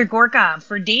Dr. Gorka,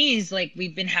 for days,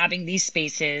 we've been having these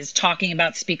spaces talking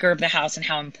about Speaker of the House and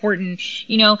how important,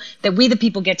 that we the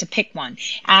people get to pick one.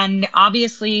 And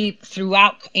obviously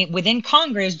within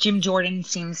Congress, Jim Jordan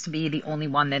seems to be the only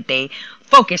one that they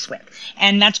focus with.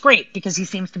 And that's great because he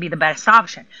seems to be the best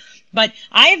option. But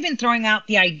I have been throwing out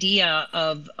the idea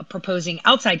of proposing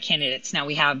outside candidates. Now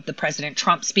we have the President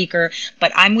Trump speaker,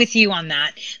 but I'm with you on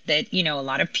that, a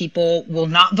lot of people will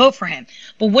not vote for him.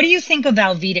 But what do you think of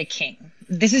Alveda King?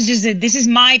 This is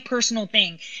my personal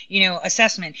thing,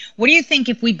 assessment. What do you think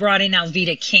if we brought in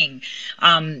Alveda King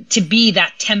to be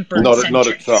that tempered centrist?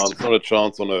 Not a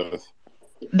chance on earth.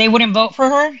 They wouldn't vote for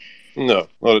her? No,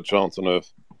 not a chance on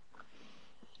earth.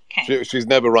 Okay. She's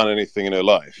never run anything in her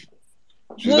life.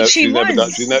 She's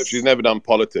never done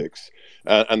politics,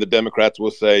 and the Democrats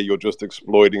will say you're just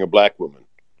exploiting a black woman.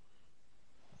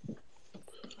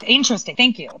 Interesting.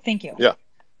 Thank you. Yeah.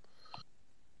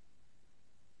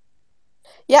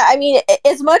 Yeah, I mean,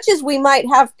 as much as we might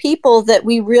have people that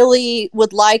we really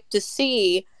would like to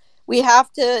see, we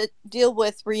have to deal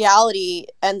with reality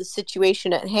and the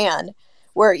situation at hand.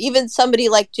 Where even somebody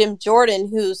like Jim Jordan,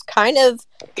 who's kind of,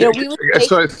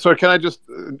 sorry, can I just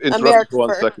interrupt for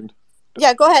 1 second?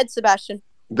 Yeah, go ahead, Sebastian.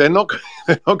 They're not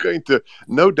going to.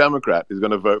 No Democrat is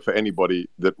going to vote for anybody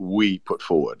that we put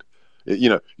forward.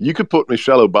 You could put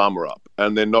Michelle Obama up,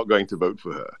 and they're not going to vote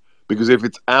for her because if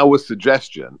it's our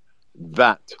suggestion,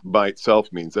 that by itself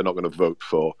means they're not going to vote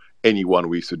for anyone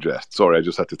we suggest. Sorry, I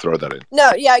just had to throw that in.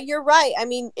 No, yeah, you're right. I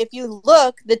mean, if you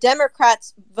look, the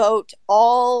Democrats vote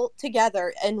all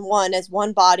together as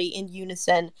one body in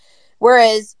unison,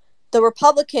 whereas the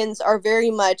Republicans are very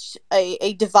much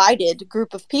a divided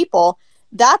group of people.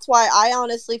 That's why I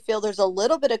honestly feel there's a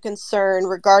little bit of concern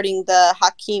regarding the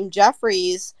Hakeem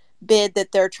Jeffries bid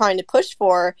that they're trying to push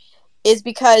for, is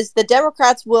because the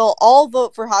Democrats will all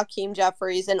vote for Hakeem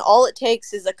Jeffries, and all it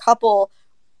takes is a couple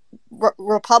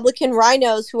Republican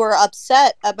rhinos who are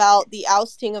upset about the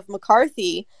ousting of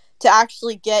McCarthy to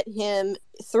actually get him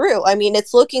through. I mean,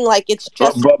 it's looking like it's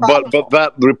just. But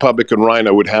that Republican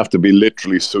rhino would have to be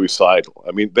literally suicidal.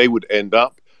 I mean, they would end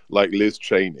up like Liz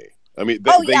Cheney. I mean,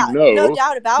 they know, no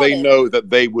doubt about they it. know that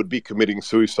they would be committing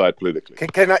suicide politically.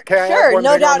 Can I sure, add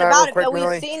no doubt about it. Quick, but Millie?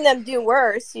 We've seen them do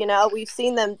worse. We've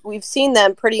seen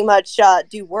them pretty much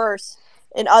do worse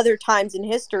in other times in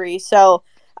history. So,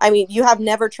 I mean, you have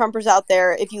never Trumpers out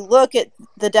there. If you look at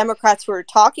the Democrats who are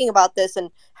talking about this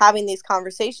and having these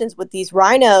conversations with these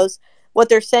rhinos, what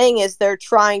they're saying is they're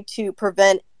trying to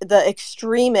prevent the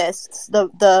extremists,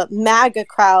 the MAGA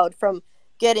crowd, from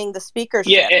getting the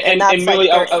speakership. Yeah, and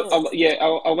Millie,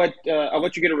 I'll let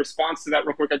you get a response to that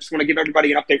real quick. I just want to give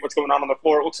everybody an update what's going on the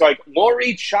floor. It looks like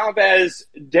Lori Chavez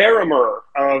Derrimer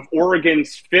of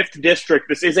Oregon's 5th District,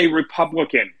 this is a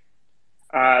Republican,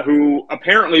 who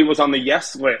apparently was on the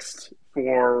yes list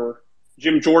for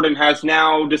Jim Jordan has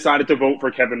now decided to vote for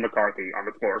Kevin McCarthy on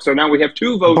the floor. So now we have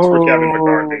 2 votes for Kevin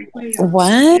McCarthy.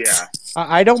 What? Yeah.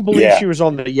 I don't believe Yeah. she was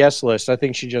on the yes list. I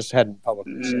think she just hadn't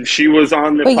publicly said it. She was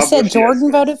on the But you published said Jordan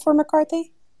yes voted list. for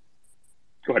McCarthy?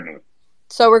 Go ahead, Millie.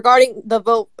 So regarding the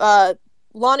vote,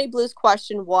 Lonnie Blue's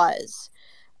question was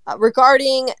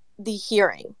regarding the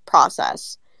hearing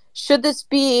process. Should this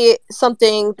be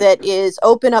something that is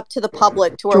open up to the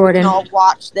public to where we can all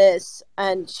watch this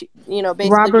and, basically Robert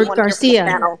want to hear from the Garcia.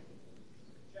 panel?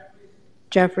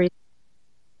 Jeffrey.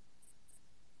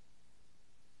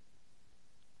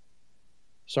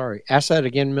 Sorry, ask that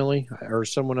again, Millie, or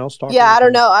someone else talking? Yeah, I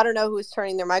don't know who's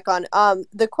turning their mic on.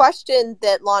 The question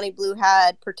that Lonnie Blue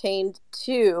had pertained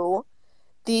to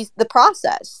the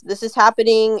process. This is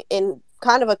happening in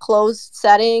kind of a closed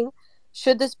setting.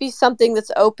 Should this be something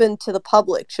that's open to the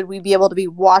public? Should we be able to be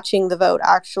watching the vote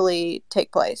actually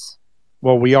take place?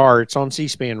 Well, we are. It's on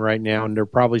C-SPAN right now, and there are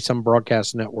probably some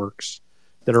broadcast networks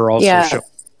that are also showing.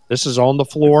 This is on the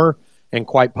floor and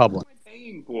quite public.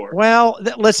 Well,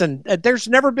 listen, there's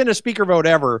never been a speaker vote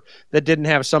ever that didn't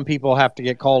have some people have to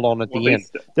get called on at the end.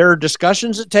 There are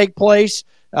discussions that take place.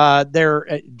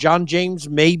 John James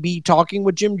may be talking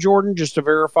with Jim Jordan just to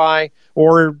verify,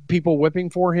 or people whipping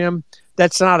for him.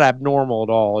 That's not abnormal at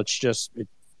all. It's just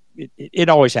it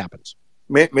always happens.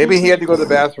 Maybe he had to go to the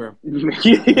bathroom.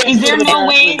 Is there no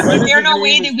way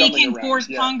that we can force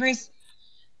Congress?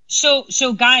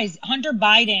 So guys, Hunter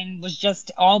Biden was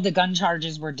just, all the gun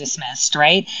charges were dismissed,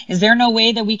 right? Is there no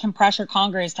way that we can pressure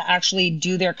Congress to actually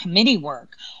do their committee work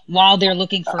while they're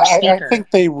looking for a speaker? I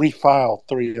think they refiled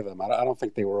 3 of them. I don't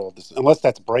think they were all unless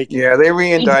that's breaking. Yeah, they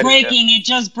re-indicted. It's breaking. It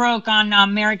just broke on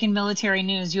American Military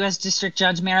News. U.S. District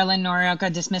Judge Marilyn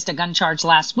Norioka dismissed a gun charge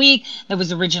last week that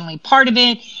was originally part of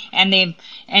it, and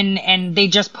they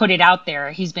just put it out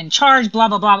there. He's been charged, blah,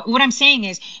 blah, blah. What I'm saying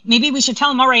is maybe we should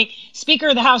tell him, all right, Speaker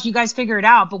of the House, you guys figure it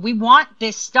out, but we want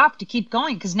this stuff to keep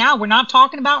going, because now we're not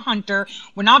talking about Hunter.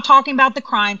 We're not talking about the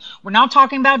crime. We're not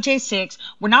talking about J6.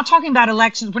 We're not talking about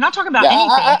elections. We're not talking about anything.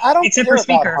 I don't except care for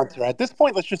Speaker. about Hunter. At this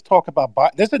point, let's just talk about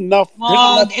Biden. There's enough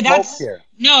smoke here.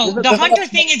 No, the Hunter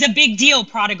thing is a big deal,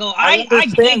 Prodigal. I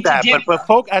understand that, but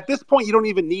folks, at this point, you don't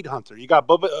even need Hunter. You got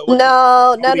Bubba.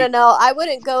 No. I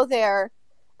wouldn't go there.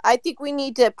 I think we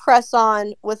need to press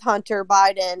on with Hunter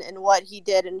Biden and what he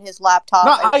did in his laptop.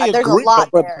 No, I agree, there's a lot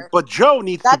there. But Joe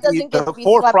needs to be the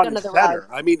forefront and center.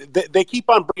 I mean, they keep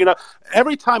on bringing up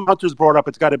every time Hunter's brought up,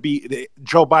 it's got to be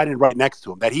Joe Biden right next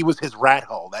to him. That he was his rat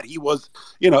hole. That he was,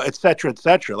 et cetera, et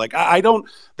cetera. Like I don't.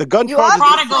 The gun charges.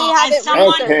 Prodigal, as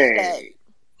someone. Okay.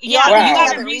 Yeah, wow. You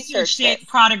got to research it,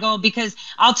 Prodigal, because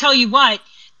I'll tell you what,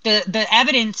 the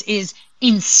evidence is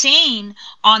insane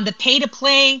on the pay to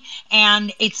play,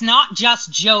 and it's not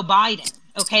just Joe Biden.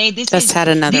 Okay, this is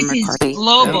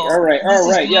global. All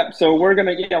right. Yep. So we're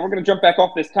gonna jump back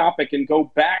off this topic and go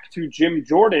back to Jim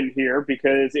Jordan here,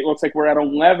 because it looks like we're at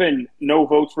 11 no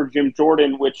votes for Jim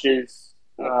Jordan, which is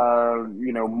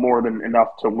more than enough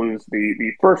to lose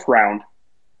the first round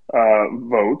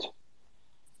vote.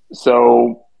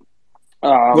 So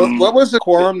what was the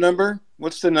quorum number?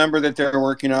 What's the number that they're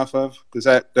working off of? Because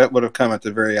that would have come at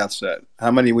the very outset. How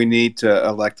many we need to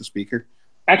elect the speaker?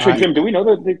 Actually, Jim, do we know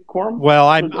the quorum? Well,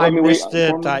 I missed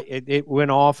it. It went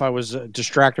off. I was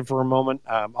distracted for a moment.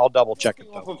 I'll double check it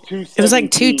though. It was like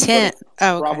 210.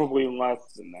 Oh, okay. Probably less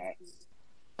than that.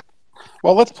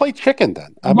 Well, let's play chicken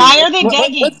then. Why are they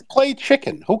begging? Let's play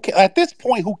chicken. At this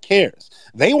point, who cares?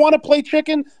 They want to play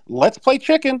chicken. Let's play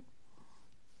chicken.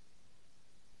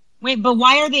 Wait, but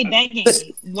why are they begging?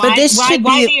 Why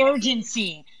the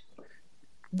urgency?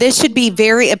 This should be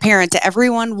very apparent to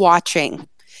everyone watching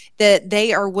that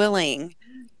they are willing,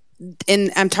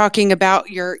 and I'm talking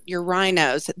about your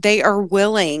rhinos, they are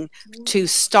willing to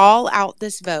stall out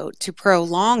this vote, to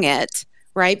prolong it,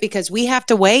 right? Because we have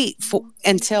to wait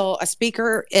until a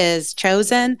speaker is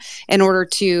chosen in order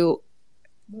to,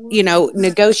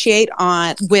 negotiate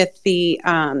with the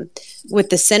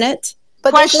Senate.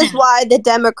 But this is why the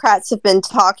Democrats have been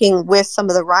talking with some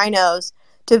of the rhinos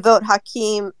to vote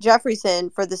Hakeem Jefferson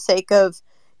for the sake of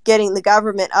getting the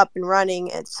government up and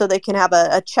running, so they can have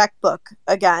a checkbook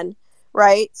again,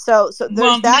 right? So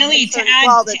there's that concern as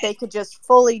well, that they could just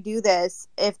fully do this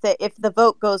if the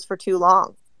vote goes for too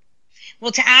long.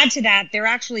 Well, to add to that, they're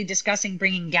actually discussing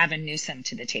bringing Gavin Newsom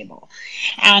to the table.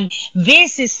 And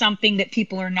this is something that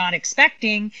people are not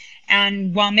expecting.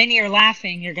 And while many are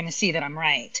laughing, you're going to see that I'm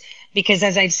right. Because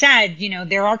as I've said,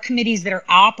 there are committees that are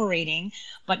operating,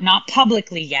 but not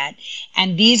publicly yet.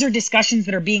 And these are discussions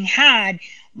that are being had.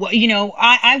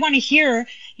 I want to hear,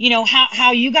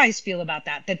 how you guys feel about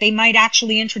that they might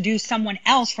actually introduce someone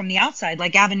else from the outside,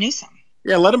 like Gavin Newsom.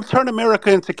 Yeah, let them turn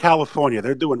America into California.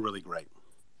 They're doing really great.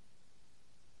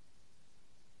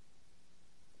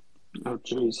 Oh,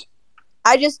 jeez.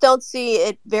 I just don't see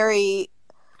it very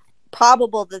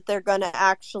probable that they're going to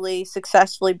actually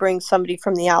successfully bring somebody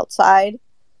from the outside.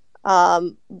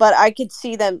 But I could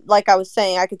see them, like I was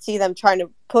saying, I could see them trying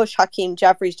to push Hakeem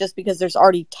Jeffries just because there's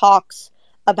already talks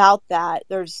about that.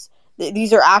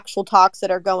 These are actual talks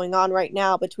that are going on right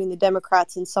now between the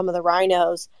Democrats and some of the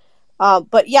rhinos.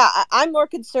 But yeah, I'm more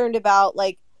concerned about,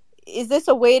 like, is this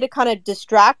a way to kind of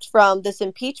distract from this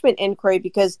impeachment inquiry?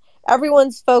 Because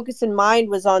everyone's focus and mind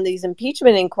was on these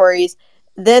impeachment inquiries.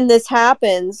 Then this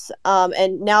happens,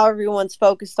 and now everyone's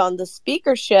focused on the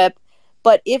speakership.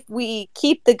 But if we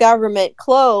keep the government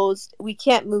closed, we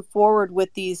can't move forward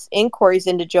with these inquiries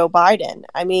into Joe Biden.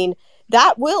 I mean,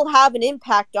 that will have an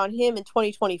impact on him in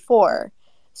 2024.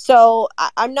 So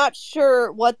I'm not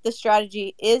sure what the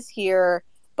strategy is here,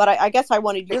 but I guess I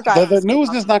wanted your guys. The news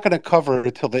is not going to cover it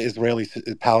until the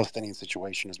Israeli-Palestinian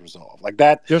situation is resolved. Like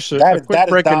that. Just a That quick is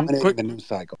break dominating the news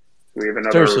cycle. We have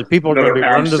another. Seriously, people are going to be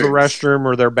running to the absence. restroom,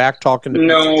 or they're back talking to people.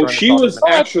 No, trying to she talk was to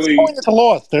them. actually. It's a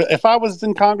loss. If I was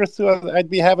in Congress too, I'd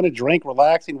be having a drink,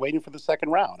 relaxing, waiting for the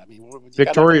second round. I mean,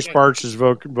 Victoria Sparks is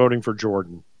voting for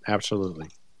Jordan. Absolutely.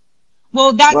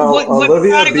 Well, what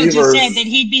Olivia Prodigal just Beavers- said, that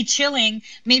he'd be chilling.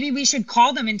 Maybe we should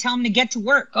call them and tell them to get to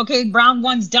work. Okay, round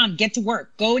one's done. Get to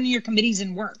work. Go into your committees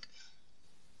and work.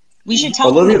 We should tell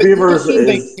Olivia them. Beavers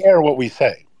they care what we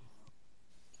say.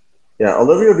 Yeah,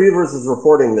 Olivia Beavers is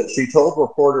reporting that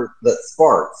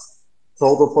Sparks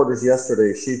told reporters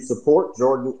yesterday she'd support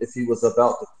Jordan if he was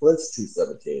about to clinch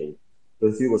 217, but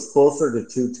if he was closer to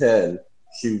 210,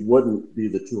 she wouldn't be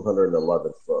the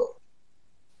 211th vote.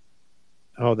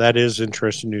 Oh, that is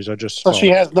interesting news. I just So saw she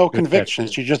it. has no Good conviction.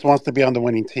 catch. She just wants to be on the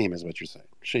winning team, is what you're saying.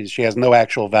 She has no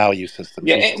actual value system.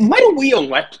 Yeah, why do we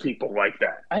elect people like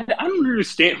that? I don't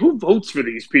understand. Who votes for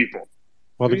these people?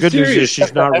 Well, the good news is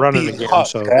she's not running again,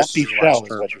 husk, so an this empty is her shell last is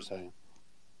term. what you're saying.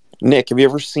 Nick, have you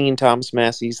ever seen Thomas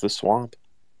Massey's The Swamp?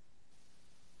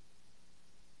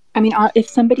 I mean, if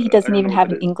somebody doesn't even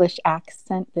have an English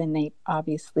accent, then they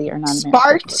obviously are not American.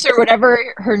 Sparks, or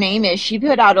whatever her name is, she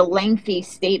put out a lengthy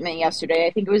statement yesterday.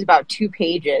 I think it was about 2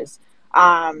 pages,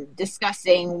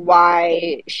 discussing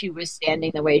why she was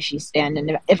standing the way she's standing.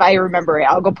 And if I remember it,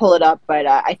 I'll go pull it up. But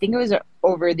I think it was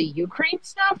over the Ukraine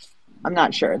stuff. I'm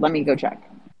not sure. Let me go check.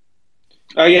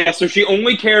 Oh, yeah, so she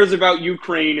only cares about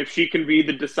Ukraine if she can be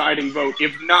the deciding vote.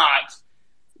 If not,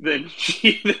 then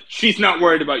she's not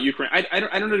worried about Ukraine. I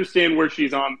don't understand where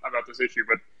she's on about this issue,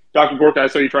 but Dr. Gorka, I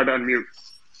saw you tried to unmute.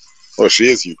 Well, she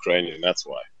is Ukrainian, that's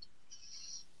why.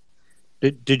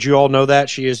 Did you all know that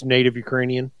she is native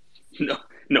Ukrainian? No,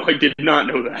 I did not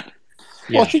know that.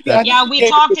 Yeah, we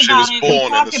talked about it. We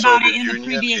born talked in the about it Soviet in the Union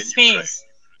previous in space.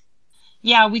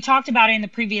 Yeah, we talked about it in the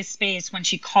previous space when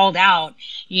she called out,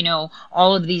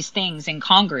 all of these things in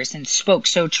Congress and spoke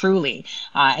so truly.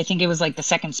 I think it was like the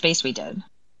second space we did.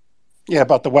 Yeah,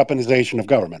 about the weaponization of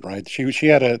government, right? She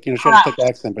had a she had a thick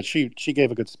accent, but she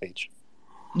gave a good speech.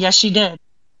 Yes, she did.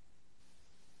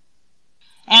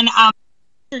 And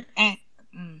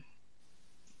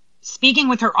speaking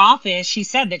with her office, she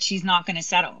said that she's not going to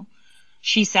settle.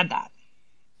 She said that.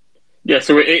 Yeah,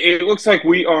 so it looks like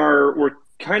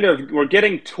we're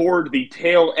getting toward the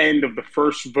tail end of the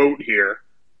first vote here,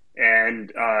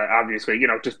 and obviously,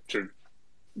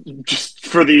 just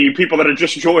for the people that are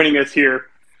just joining us here.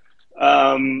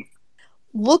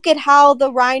 Look at how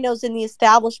the rhinos in the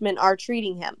establishment are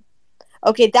treating him.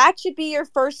 Okay, that should be your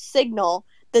first signal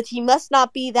that he must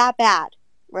not be that bad,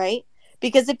 right?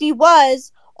 Because if he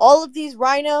was, all of these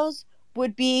rhinos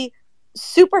would be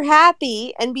super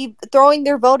happy and be throwing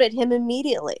their vote at him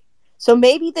immediately. So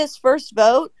maybe this first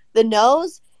vote, the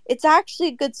no's, it's actually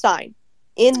a good sign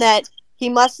in that he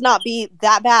must not be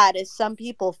that bad as some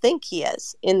people think he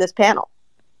is in this panel.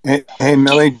 Hey,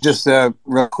 Millie, just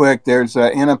real quick, there's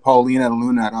Anna Paulina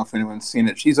Luna. I don't know if anyone's seen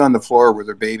it. She's on the floor with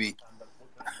her baby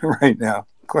right now.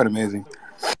 Quite amazing.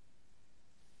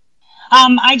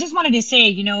 I just wanted to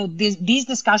say, these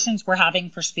discussions we're having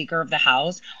for Speaker of the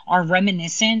House are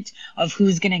reminiscent of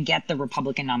who's going to get the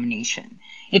Republican nomination.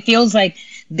 It feels like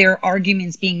there are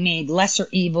arguments being made, lesser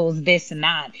evils, this and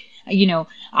that.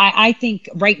 I think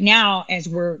right now, as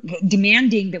we're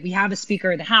demanding that we have a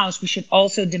Speaker of the House, we should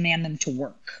also demand them to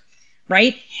work,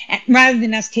 right? And rather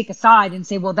than us take a side and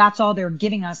say, well, that's all they're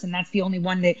giving us, and that's the only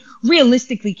one that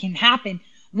realistically can happen.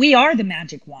 We are the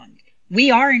magic wand. We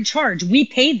are in charge. We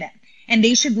pay them. And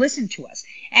they should listen to us.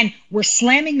 And we're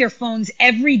slamming their phones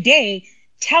every day,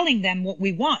 telling them what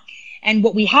we want. And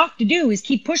what we have to do is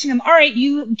keep pushing them. All right,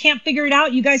 you can't figure it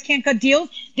out. You guys can't cut deals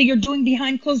that you're doing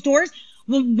behind closed doors.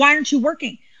 Well, why aren't you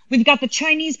working? We've got the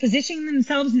Chinese positioning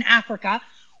themselves in Africa.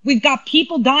 We've got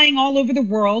people dying all over the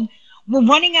world. We're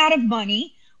running out of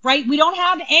money, right? We don't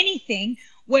have anything.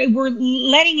 We're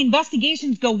letting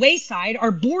investigations go wayside.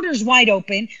 Our border's wide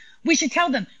open. We should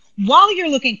tell them, while you're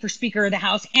looking for Speaker of the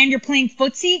House and you're playing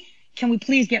footsie, can we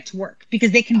please get to work?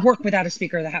 Because they can work without a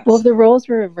Speaker of the House. Well, if the roles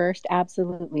were reversed,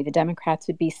 absolutely. The Democrats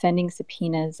would be sending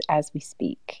subpoenas as we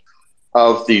speak.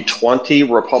 Of the 20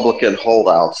 Republican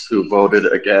holdouts who voted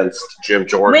against Jim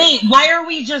Jordan. Wait, why are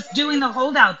we just doing the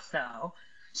holdouts though?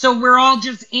 So we're all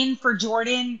just in for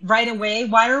Jordan right away?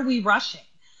 Why are we rushing?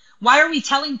 Why are we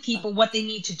telling people what they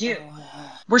need to do?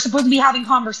 We're supposed to be having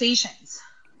conversations.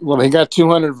 Well, they got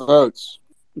 200 votes.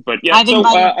 But yeah, so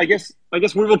I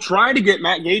guess we will try to get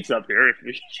Matt Gaetz up here.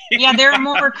 Yeah, there are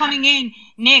more coming in.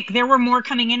 Nick, there were more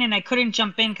coming in, and I couldn't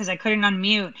jump in because I couldn't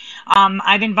unmute.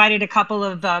 I've invited a couple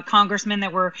of congressmen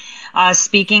that were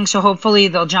speaking, so hopefully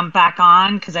they'll jump back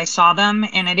on because I saw them,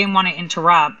 and I didn't want to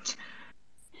interrupt.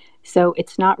 So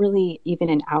it's not really even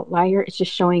an outlier. It's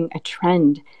just showing a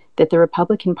trend that the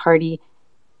Republican Party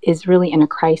is really in a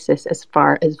crisis as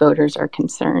far as voters are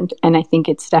concerned. And I think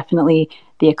it's definitely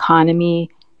the economy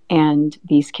and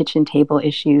these kitchen table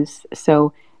issues.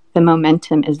 So the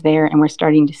momentum is there and we're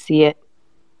starting to see it.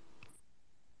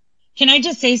 Can I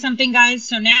just say something, guys?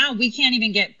 So now we can't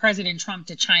even get President Trump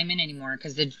to chime in anymore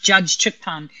because the Judge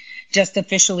Chukton just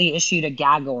officially issued a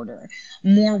gag order.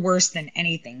 More worse than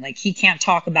anything. Like, he can't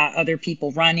talk about other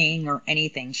people running or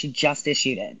anything. She just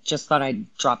issued it. Just thought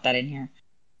I'd drop that in here.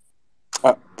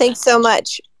 Thanks so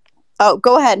much. Oh,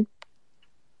 go ahead.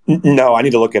 No, I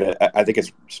need to look at it. I think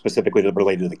it's specifically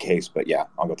related to the case, but yeah,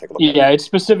 I'll go take a look at it. Yeah, it's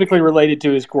specifically related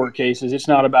to his court cases. It's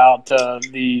not about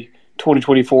the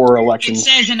 2024 elections. It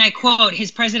says, and I quote,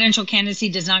 his presidential candidacy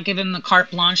does not give him the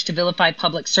carte blanche to vilify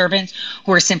public servants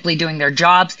who are simply doing their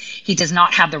jobs. He does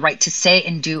not have the right to say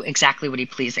and do exactly what he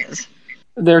pleases.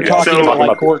 They're talking about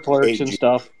like court clerks and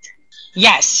stuff.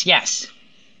 Yes.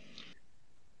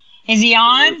 Is he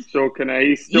on? He's still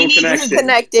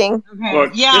connecting. Okay.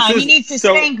 Look, he needs to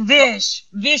thank Vish.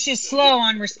 Vish is slow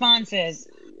on responses.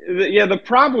 The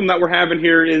problem that we're having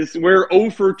here is we're 0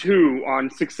 for 2 on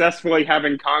successfully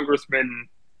having congressmen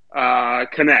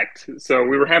connect. So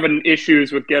we were having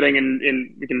issues with getting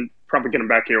in. We can probably get him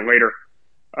back here later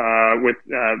with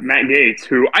Matt Gaetz,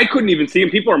 who I couldn't even see him.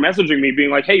 People are messaging me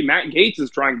being like, "Hey, Matt Gaetz is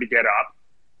trying to get up."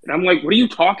 And I'm like, what are you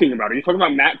talking about? Are you talking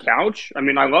about Matt Couch? I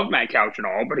mean, I love Matt Couch and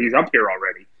all, but he's up here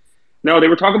already. No, they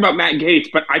were talking about Matt Gaetz,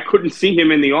 but I couldn't see him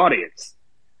in the audience.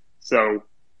 So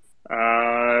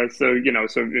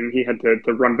and he had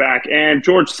to run back. And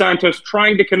George Santos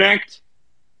trying to connect.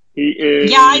 He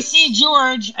is. Yeah, I see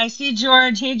George.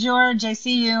 Hey, George, I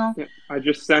see you. Yeah, I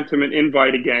just sent him an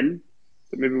invite again.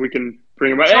 So maybe we can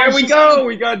bring him up. There we go. There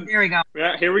we go.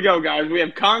 Yeah, here we go, guys. We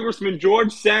have Congressman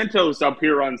George Santos up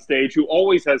here on stage, who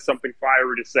always has something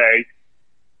fiery to say.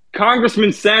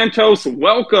 Congressman Santos,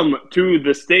 welcome to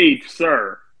the stage,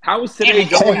 sir. How is today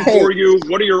going for you?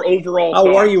 What are your overall thoughts?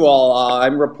 How are you all?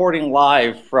 I'm reporting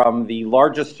live from the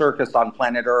largest circus on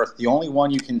planet Earth, the only one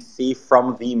you can see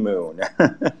from the moon.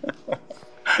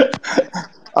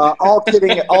 All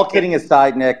kidding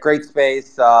aside, Nick, great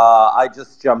space. I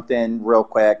just jumped in real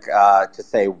quick to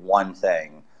say one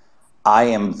thing. I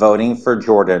am voting for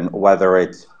Jordan, whether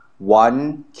it's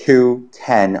 1, 2,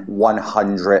 10,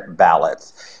 100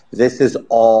 ballots. This is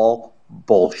all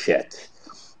bullshit.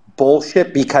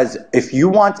 Bullshit, because if you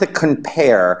want to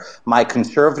compare my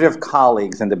conservative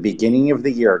colleagues in the beginning of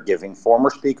the year giving former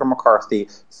Speaker McCarthy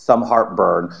some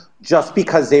heartburn just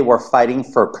because they were fighting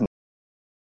for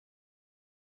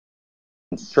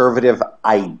conservative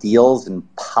ideals and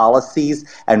policies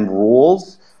and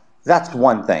rules, that's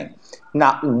one thing.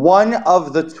 Not one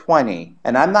of the 20,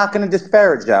 and I'm not going to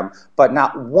disparage them, but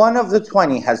not one of the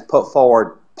 20 has put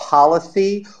forward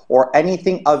policy or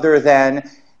anything other than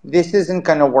this isn't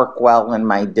going to work well in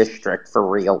my district for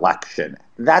re-election.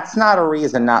 That's not a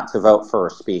reason not to vote for a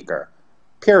speaker,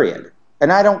 period.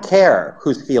 And I don't care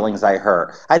whose feelings I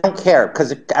hurt. I don't care,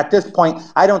 because at this point,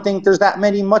 I don't think there's that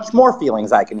much more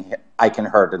feelings I can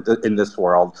hurt in this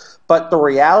world. But the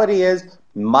reality is,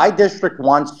 my district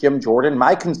wants Jim Jordan.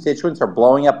 My constituents are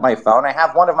blowing up my phone. I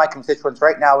have one of my constituents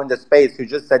right now in this space who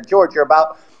just said, George, you're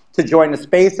about to join the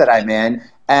space that I'm in.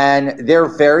 And they're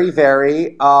very,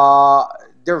 very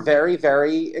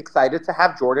excited to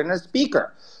have Jordan as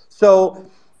speaker. So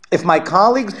if my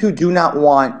colleagues who do not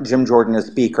want Jim Jordan as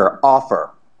speaker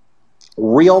offer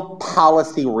real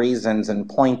policy reasons and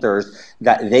pointers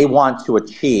that they want to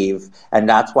achieve, and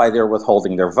that's why they're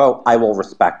withholding their vote, I will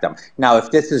respect them. Now, if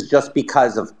this is just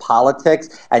because of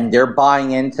politics and they're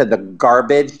buying into the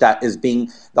garbage that is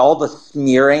being, all the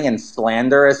smearing and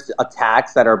slanderous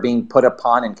attacks that are being put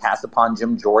upon and cast upon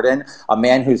Jim Jordan, a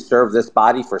man who served this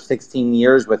body for 16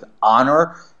 years with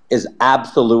honor, is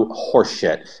absolute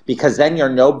horseshit, because then you're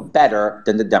no better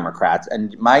than the Democrats.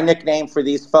 And my nickname for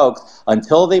these folks,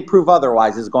 until they prove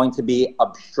otherwise, is going to be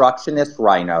obstructionist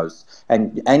rhinos.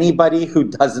 And anybody who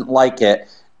doesn't like it,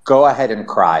 go ahead and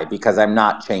cry, because I'm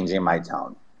not changing my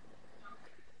tone.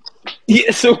 Yeah,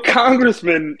 so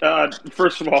Congressman,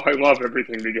 first of all, I love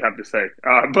everything that you have to say.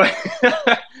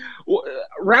 But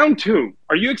round two,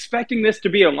 are you expecting this to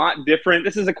be a lot different?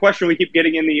 This is a question we keep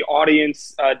getting in the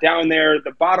audience down there,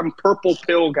 the bottom purple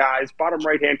pill guys, bottom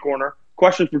right-hand corner.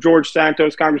 Questions for George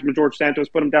Santos, Congressman George Santos.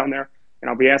 Put them down there, and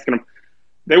I'll be asking them.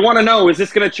 They want to know, is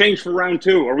this going to change for round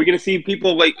two? Are we going to see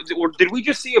people like, or did we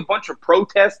just see a bunch of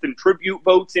protest and tribute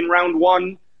votes in round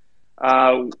one?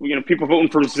 People voting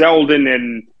for Zeldin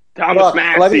and Thomas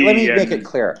Massey. Let me make it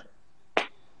clear.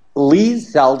 Lee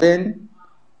Zeldin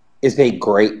is a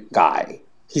great guy.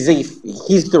 He's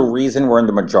the reason we're in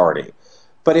the majority.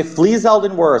 But if Lee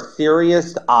Zeldin were a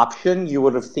serious option, you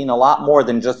would have seen a lot more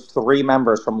than just 3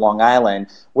 members from Long Island,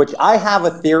 which I have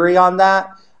a theory on that.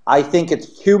 I think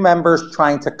it's 2 members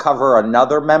trying to cover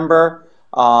another member.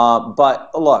 But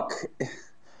look,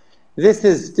 this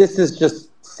is just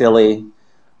silly.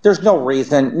 There's no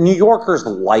reason. New Yorkers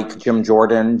like Jim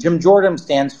Jordan. Jim Jordan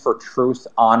stands for truth,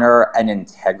 honor, and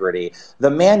integrity.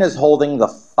 The man is holding the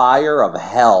fire of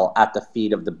hell at the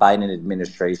feet of the Biden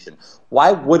administration.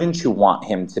 Why wouldn't you want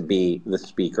him to be the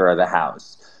Speaker of the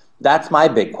House? That's my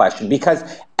big question,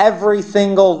 because every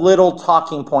single little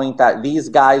talking point that these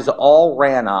guys all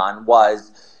ran on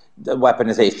was the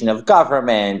weaponization of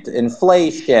government,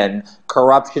 inflation,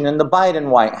 corruption in the Biden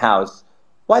White House.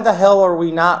 Why the hell are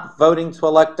we not voting to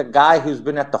elect a guy who's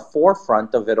been at the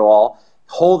forefront of it all,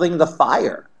 holding the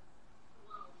fire?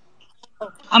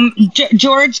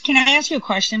 George, can I ask you a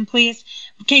question, please?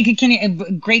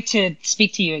 Great to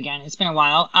speak to you again. It's been a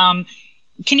while.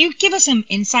 Can you give us some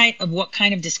insight of what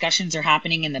kind of discussions are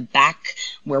happening in the back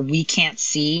where we can't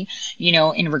see,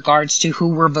 in regards to who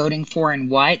we're voting for and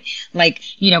what? Like,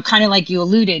 kind of like you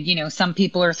alluded, some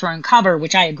people are throwing cover,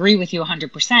 which I agree with you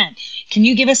 100%. Can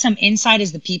you give us some insight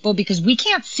as the people? Because we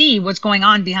can't see what's going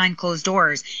on behind closed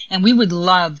doors, and we would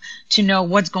love to know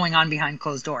what's going on behind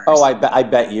closed doors. Oh, I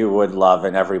bet you would love,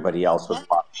 and everybody else would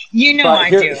love. I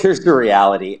do. Here's the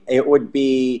reality. It would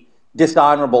be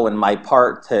dishonorable in my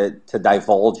part to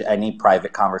divulge any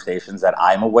private conversations that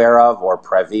I'm aware of or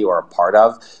privy or a part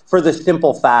of, for the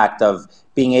simple fact of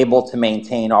being able to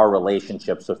maintain our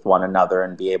relationships with one another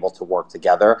and be able to work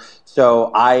together. So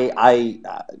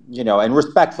and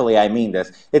respectfully, I mean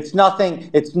this. It's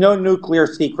no nuclear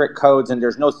secret codes, and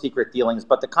there's no secret dealings,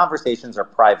 but the conversations are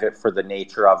private for the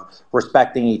nature of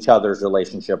respecting each other's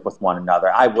relationship with one another.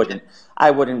 I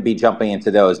wouldn't be jumping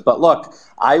into those. But look,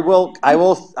 I will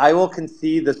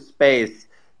concede the space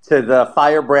to the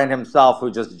firebrand himself who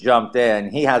just jumped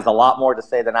in. He has a lot more to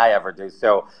say than I ever do.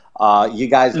 So you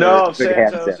guys are in good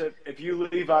hands there. If you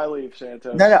leave, I leave,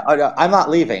 Santos. No, I'm not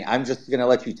leaving. I'm just going to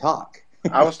let you talk.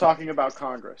 I was talking about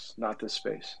Congress, not this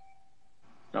space.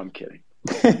 No, I'm kidding.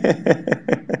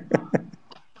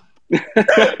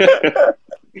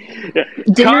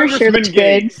 Dinner shirt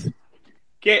goods.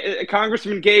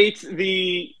 Congressman Gates,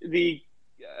 the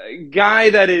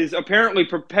guy that is apparently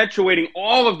perpetuating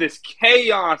all of this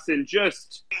chaos and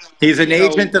just... He's an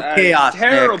agent of chaos,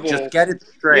 terrible. Nick. Just get it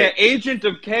straight. Yeah, agent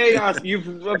of chaos. You've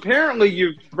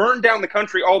burned down the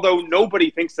country, although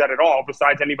nobody thinks that at all,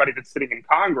 besides anybody that's sitting in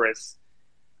Congress.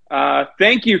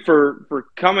 Thank you for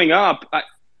coming up.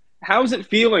 How's it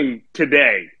feeling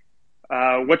today?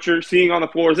 What you're seeing on the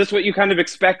floor, is this what you kind of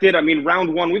expected? I mean,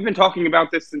 round one, we've been talking about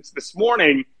this since this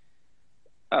morning.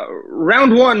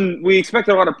 Round one, we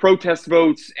expected a lot of protest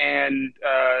votes and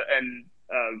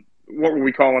what were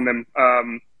we calling them?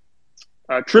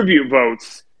 Tribute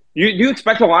votes. Do you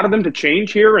expect a lot of them to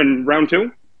change here in round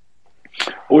two?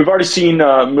 Well, we've already seen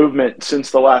movement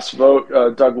since the last vote.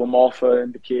 Doug LaMalfa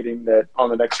indicating that on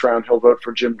the next round he'll vote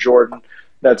for Jim Jordan.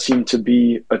 That seemed to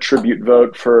be a tribute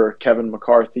vote for Kevin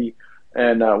McCarthy.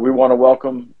 And we want to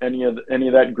welcome any of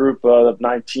that group of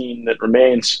 19 that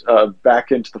remains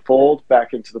back into the fold,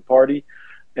 back into the party.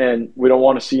 And we don't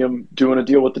want to see them doing a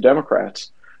deal with the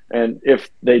Democrats. And if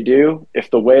they do, if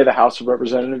the way the House of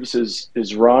Representatives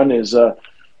is run is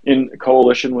in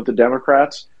coalition with the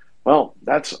Democrats, well,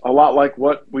 that's a lot like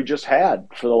what we just had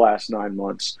for the last 9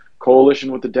 months.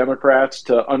 coalition with the Democrats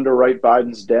to underwrite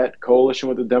Biden's debt, coalition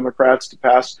with the Democrats to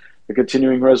pass the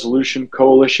continuing resolution,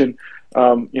 coalition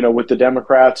with the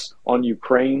Democrats on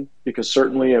Ukraine, because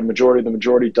certainly the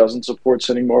majority doesn't support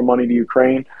sending more money to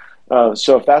Ukraine.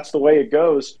 So if that's the way it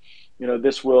goes,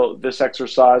 this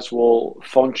exercise will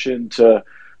function to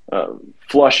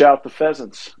flush out the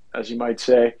pheasants, as you might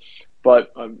say.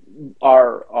 But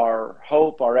our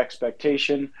hope, our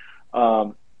expectation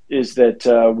is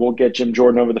that we'll get Jim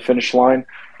Jordan over the finish line,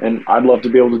 and I'd love to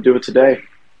be able to do it today.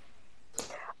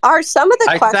 Are some of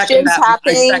the questions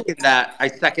happening? I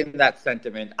second that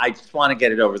sentiment. I just want to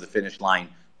get it over the finish line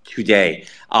today.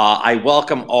 I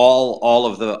welcome all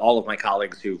of my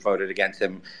colleagues who voted against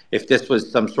him. If this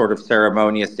was some sort of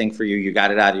ceremonious thing for you, you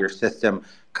got it out of your system.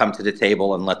 Come to the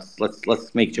table and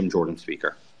let's make Jim Jordan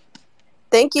speaker.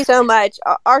 Thank you so much.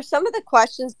 Are some of the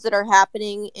questions that are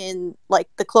happening in like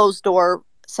the closed door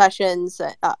sessions,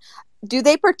 do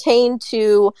they pertain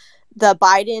to the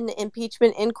Biden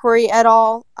impeachment inquiry at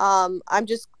all? I'm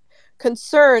just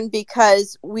concerned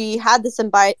because we had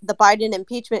the Biden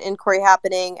impeachment inquiry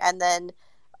happening, and then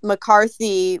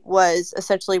McCarthy was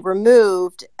essentially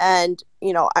removed. And,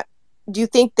 do you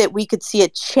think that we could see a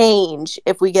change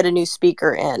if we get a new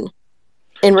speaker in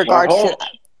regards to that?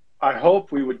 I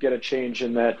hope we would get a change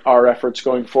in that our efforts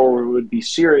going forward would be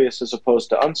serious as opposed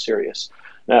to unserious.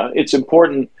 Now, it's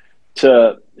important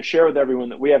to share with everyone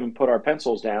that we haven't put our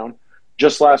pencils down.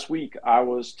 Just last week, I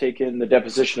was taking the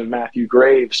deposition of Matthew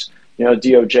Graves,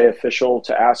 DOJ official,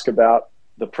 to ask about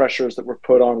the pressures that were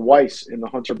put on Weiss in the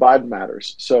Hunter Biden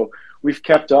matters. So we've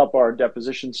kept up our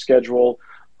deposition schedule,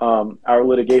 our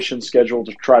litigation schedule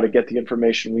to try to get the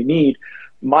information we need.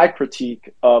 My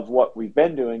critique of what we've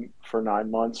been doing for 9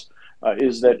 months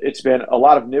is that it's been a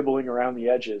lot of nibbling around the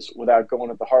edges without going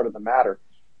at the heart of the matter.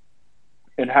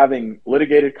 And having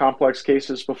litigated complex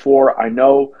cases before, I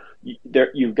know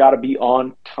you've got to be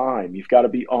on time. You've got to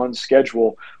be on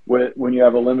schedule when you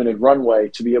have a limited runway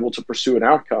to be able to pursue an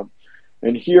outcome.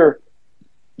 And here,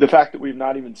 the fact that we've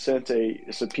not even sent a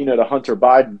subpoena to Hunter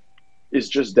Biden is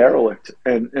just derelict.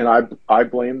 And I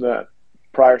blame the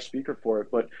prior speaker for it.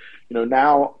 But,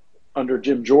 now under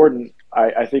Jim Jordan,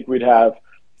 I think we'd have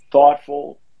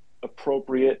thoughtful,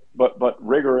 appropriate, but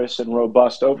rigorous and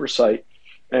robust oversight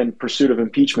and pursuit of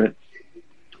impeachment.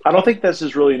 I don't think this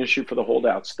is really an issue for the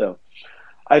holdouts, though.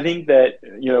 I think that,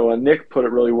 Nick put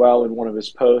it really well in one of his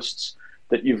posts,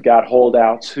 that you've got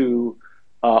holdouts who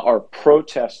are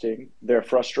protesting their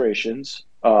frustrations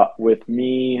with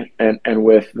me and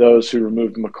with those who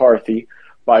removed McCarthy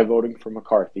by voting for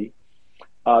McCarthy.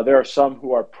 There are some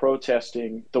who are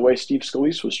protesting the way Steve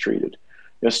Scalise was treated.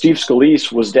 Steve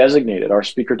Scalise was designated, our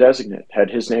speaker designate. Had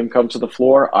his name come to the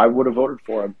floor, I would have voted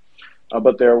for him.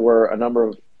 But there were a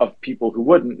number of people who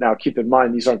wouldn't. Now, keep in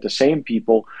mind, these aren't the same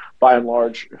people, by and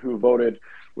large, who voted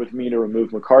with me to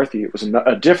remove McCarthy. It was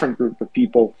a different group of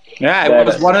people. Yeah, it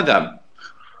was one of them.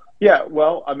 Yeah,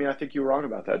 well, I think you're wrong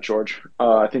about that, George.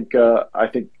 I think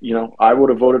I would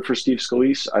have voted for Steve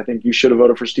Scalise. I think you should have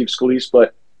voted for Steve Scalise.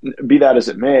 But be that as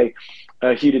it may,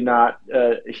 he did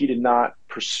not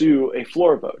pursue a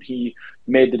floor vote. He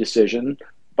made the decision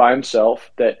by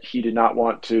himself that he did not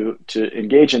want to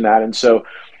engage in that. And so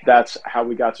that's how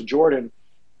we got to Jordan.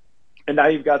 And now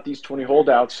you've got these 20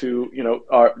 holdouts who,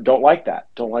 don't like that.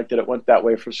 Don't like that it went that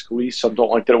way for Scalise. Some don't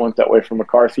like that it went that way for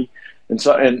McCarthy.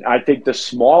 And I think the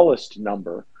smallest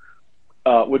number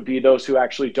would be those who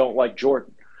actually don't like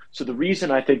Jordan. So the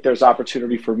reason I think there's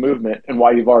opportunity for movement, and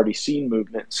why you've already seen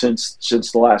movement since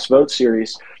the last vote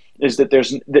series, is that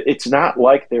it's not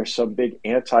like there's some big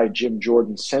anti-Jim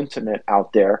Jordan sentiment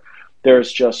out there.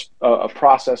 There's just a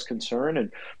process concern,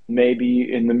 and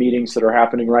maybe in the meetings that are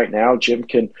happening right now, Jim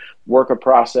can work a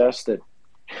process that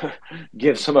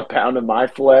gives them a pound of my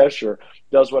flesh or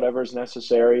does whatever is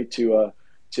necessary to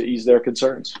ease their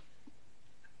concerns.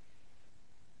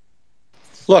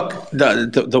 Look,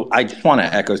 I just want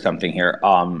to echo something here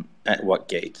at what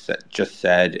Gates just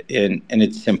said, and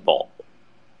it's simple.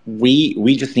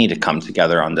 We just need to come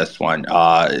together on this one.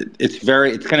 It's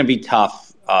going to be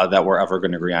tough that we're ever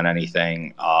going to agree on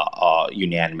anything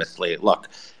unanimously. Look,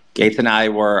 Gates and I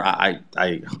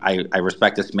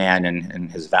respect this man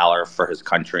and his valor for his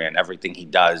country and everything he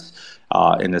does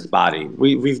in this body.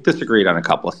 We've disagreed on a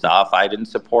couple of stuff. I didn't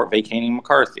support vacating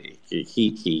McCarthy.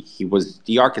 He was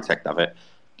the architect of it.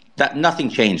 That nothing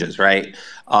changes, right?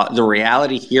 The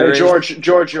reality here is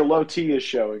George, your low T is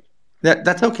showing.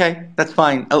 That's okay. That's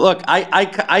fine. Look,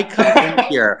 I come in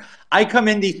here. I come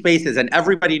in these spaces, and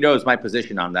everybody knows my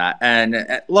position on that.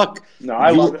 And look, no,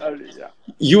 I love it.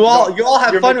 You all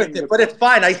have fun with it, but it's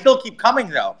fine. I still keep coming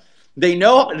though. They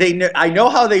know I know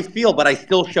how they feel, but I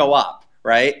still show up,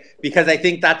 right? Because I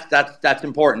think that's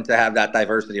important to have that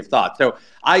diversity of thought. So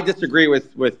I disagree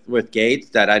with Gates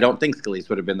that I don't think Scalise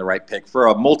would have been the right pick for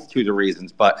a multitude of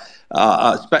reasons, but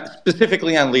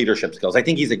specifically on leadership skills. I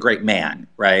think he's a great man,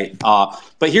 right?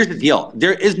 But here's the deal: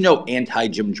 there is no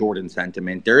anti-Jim Jordan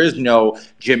sentiment. There is no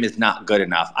Jim is not good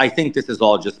enough. I think this is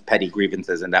all just petty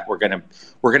grievances, and that we're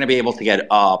gonna be able to get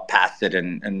past it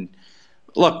and.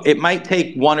 Look, it might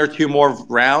take one or two more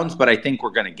rounds, but I think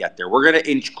we're going to get there. We're going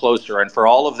to inch closer. And for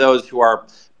all of those who are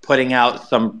putting out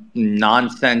some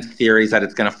nonsense theories that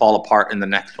it's going to fall apart in the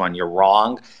next one, you're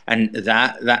wrong. And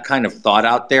that kind of thought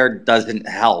out there doesn't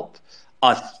help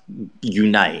us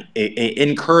unite. It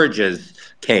encourages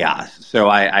chaos. So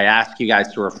I ask you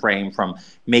guys to refrain from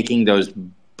making those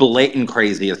blatant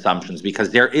crazy assumptions, because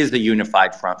there is a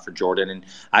unified front for Jordan, and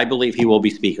I believe he will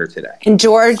be speaker today. And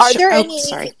George, Are there any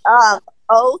sorry.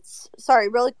 Oaths? Sorry,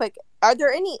 really quick. Are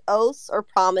there any oaths or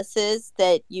promises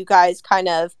that you guys kind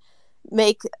of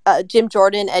make Jim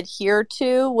Jordan adhere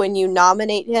to when you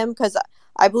nominate him? Because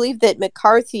I believe that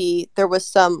McCarthy, there was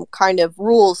some kind of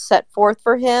rules set forth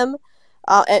for him.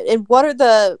 And what are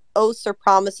the oaths or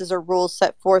promises or rules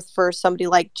set forth for somebody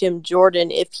like Jim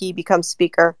Jordan if he becomes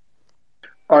speaker?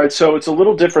 All right, so it's a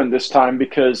little different this time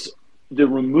because the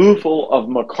removal of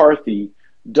McCarthy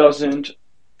doesn't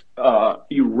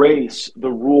erase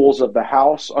the rules of the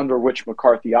House under which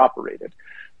McCarthy operated.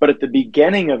 But at the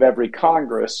beginning of every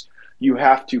Congress, you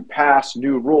have to pass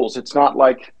new rules. It's not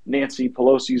like Nancy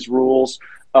Pelosi's rules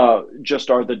just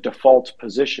are the default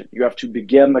position. You have to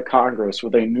begin the Congress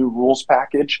with a new rules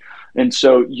package. And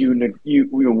so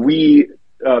we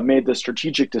made the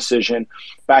strategic decision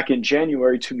back in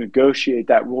January to negotiate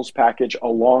that rules package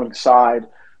alongside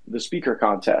the speaker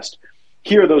contest.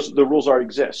 Here, the rules already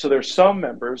exist. So there's some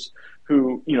members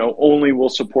who, only will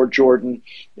support Jordan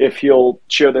if he'll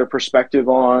share their perspective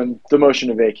on the motion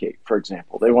to vacate, for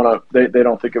example. They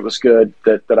don't think it was good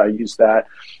that I used that,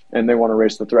 and they want to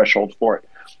raise the threshold for it.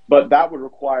 But that would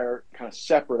require kind of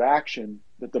separate action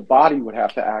that the body would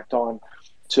have to act on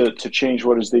to change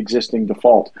what is the existing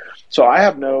default. So I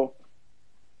have no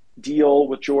deal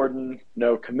with Jordan,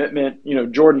 no commitment.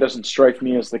 Jordan doesn't strike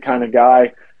me as the kind of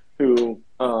guy who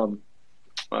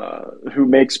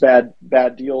makes bad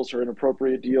deals or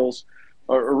inappropriate deals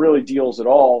or really deals at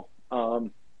all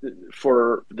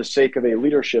for the sake of a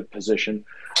leadership position.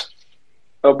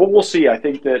 But we'll see. I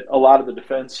think that a lot of the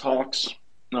defense hawks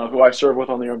who I serve with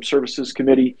on the Armed Services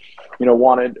Committee,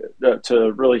 wanted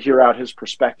to really hear out his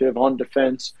perspective on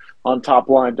defense, on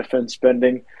top-line defense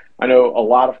spending. I know a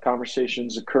lot of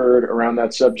conversations occurred around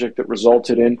that subject that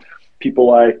resulted in people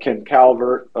like Ken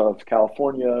Calvert of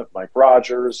California, Mike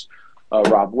Rogers,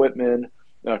 Rob Whitman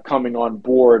coming on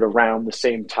board around the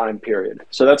same time period.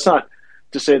 So that's not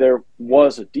to say there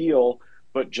was a deal,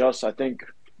 but just, I think,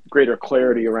 greater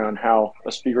clarity around how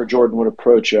a Speaker Jordan would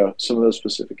approach some of those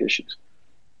specific issues.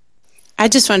 I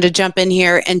just wanted to jump in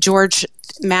here. And George,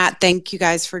 Matt, thank you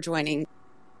guys for joining.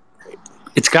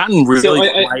 It's gotten really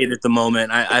quiet at the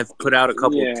moment. I've put out a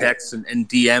couple of texts and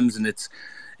DMs, and it's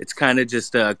kind of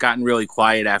just gotten really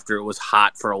quiet after it was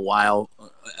hot for a while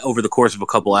over the course of a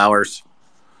couple hours.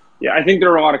 Yeah, I think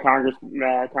there are a lot of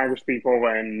Congress people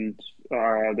and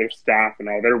their staff and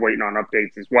all. They're waiting on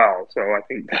updates as well. So I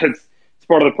think it's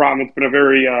part of the problem. It's been a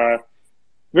very,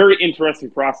 very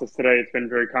interesting process today. It's been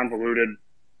very convoluted.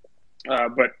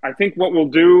 But I think what we'll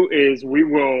do is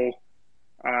we'll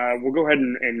go ahead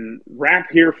and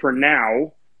wrap here for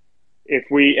now. If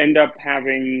we end up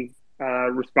having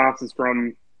responses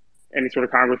from any sort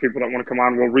of Congress people that want to come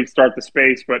on, we'll restart the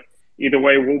space. But either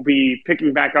way, we'll be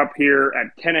picking back up here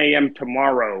at 10 a.m.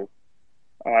 tomorrow.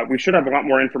 We should have a lot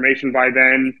more information by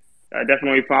then.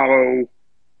 Definitely follow,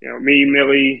 me,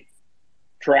 Millie,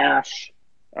 Trash.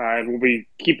 We'll be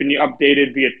keeping you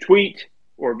updated via tweet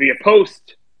or via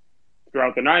post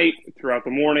throughout the night, throughout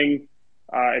the morning,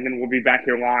 and then we'll be back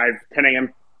here live 10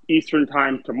 a.m. Eastern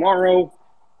time tomorrow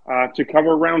to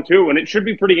cover round two. And it should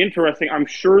be pretty interesting. I'm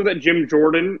sure that Jim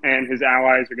Jordan and his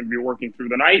allies are going to be working through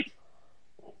the night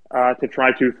to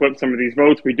try to flip some of these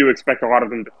votes. We do expect a lot of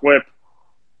them to flip,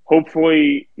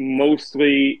 hopefully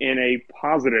mostly in a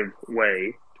positive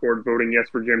way toward voting yes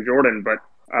for Jim Jordan. But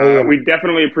we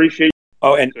definitely appreciate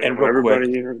and real everybody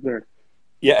quick. here there.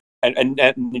 Yeah, and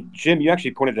Jim, you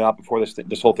actually pointed it out before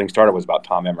this whole thing started was about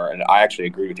Tom Emmer, and I actually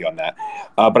agree with you on that.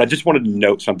 But I just wanted to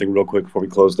note something real quick before we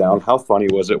close down. How funny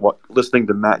was it listening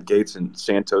to Matt Gaetz and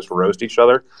Santos roast each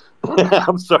other?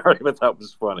 I'm sorry, but that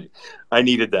was funny. I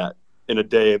needed that in a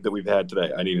day that we've had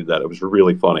today. I needed that. It was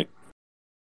really funny.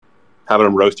 Having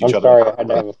them roast each other. I'm sorry, I had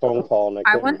to have a phone call and I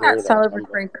couldn't want hear that that.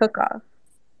 celebratory cook-off.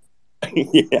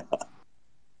 Yeah.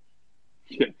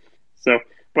 So,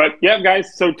 but yeah,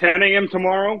 guys. So 10 a.m.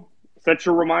 tomorrow. Set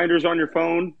your reminders on your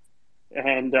phone,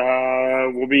 and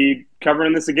we'll be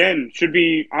covering this again. Should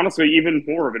be honestly even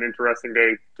more of an interesting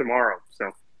day tomorrow.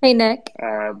 So, Hey, Nick.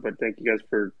 but thank you guys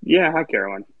for hi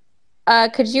Caroline.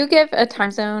 Could you give a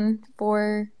time zone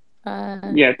for?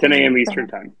 Yeah, 10 a.m. Eastern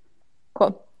time.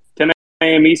 Cool. 10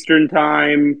 a.m. Eastern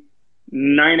time,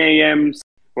 9 a.m.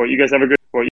 Well, you guys have a good.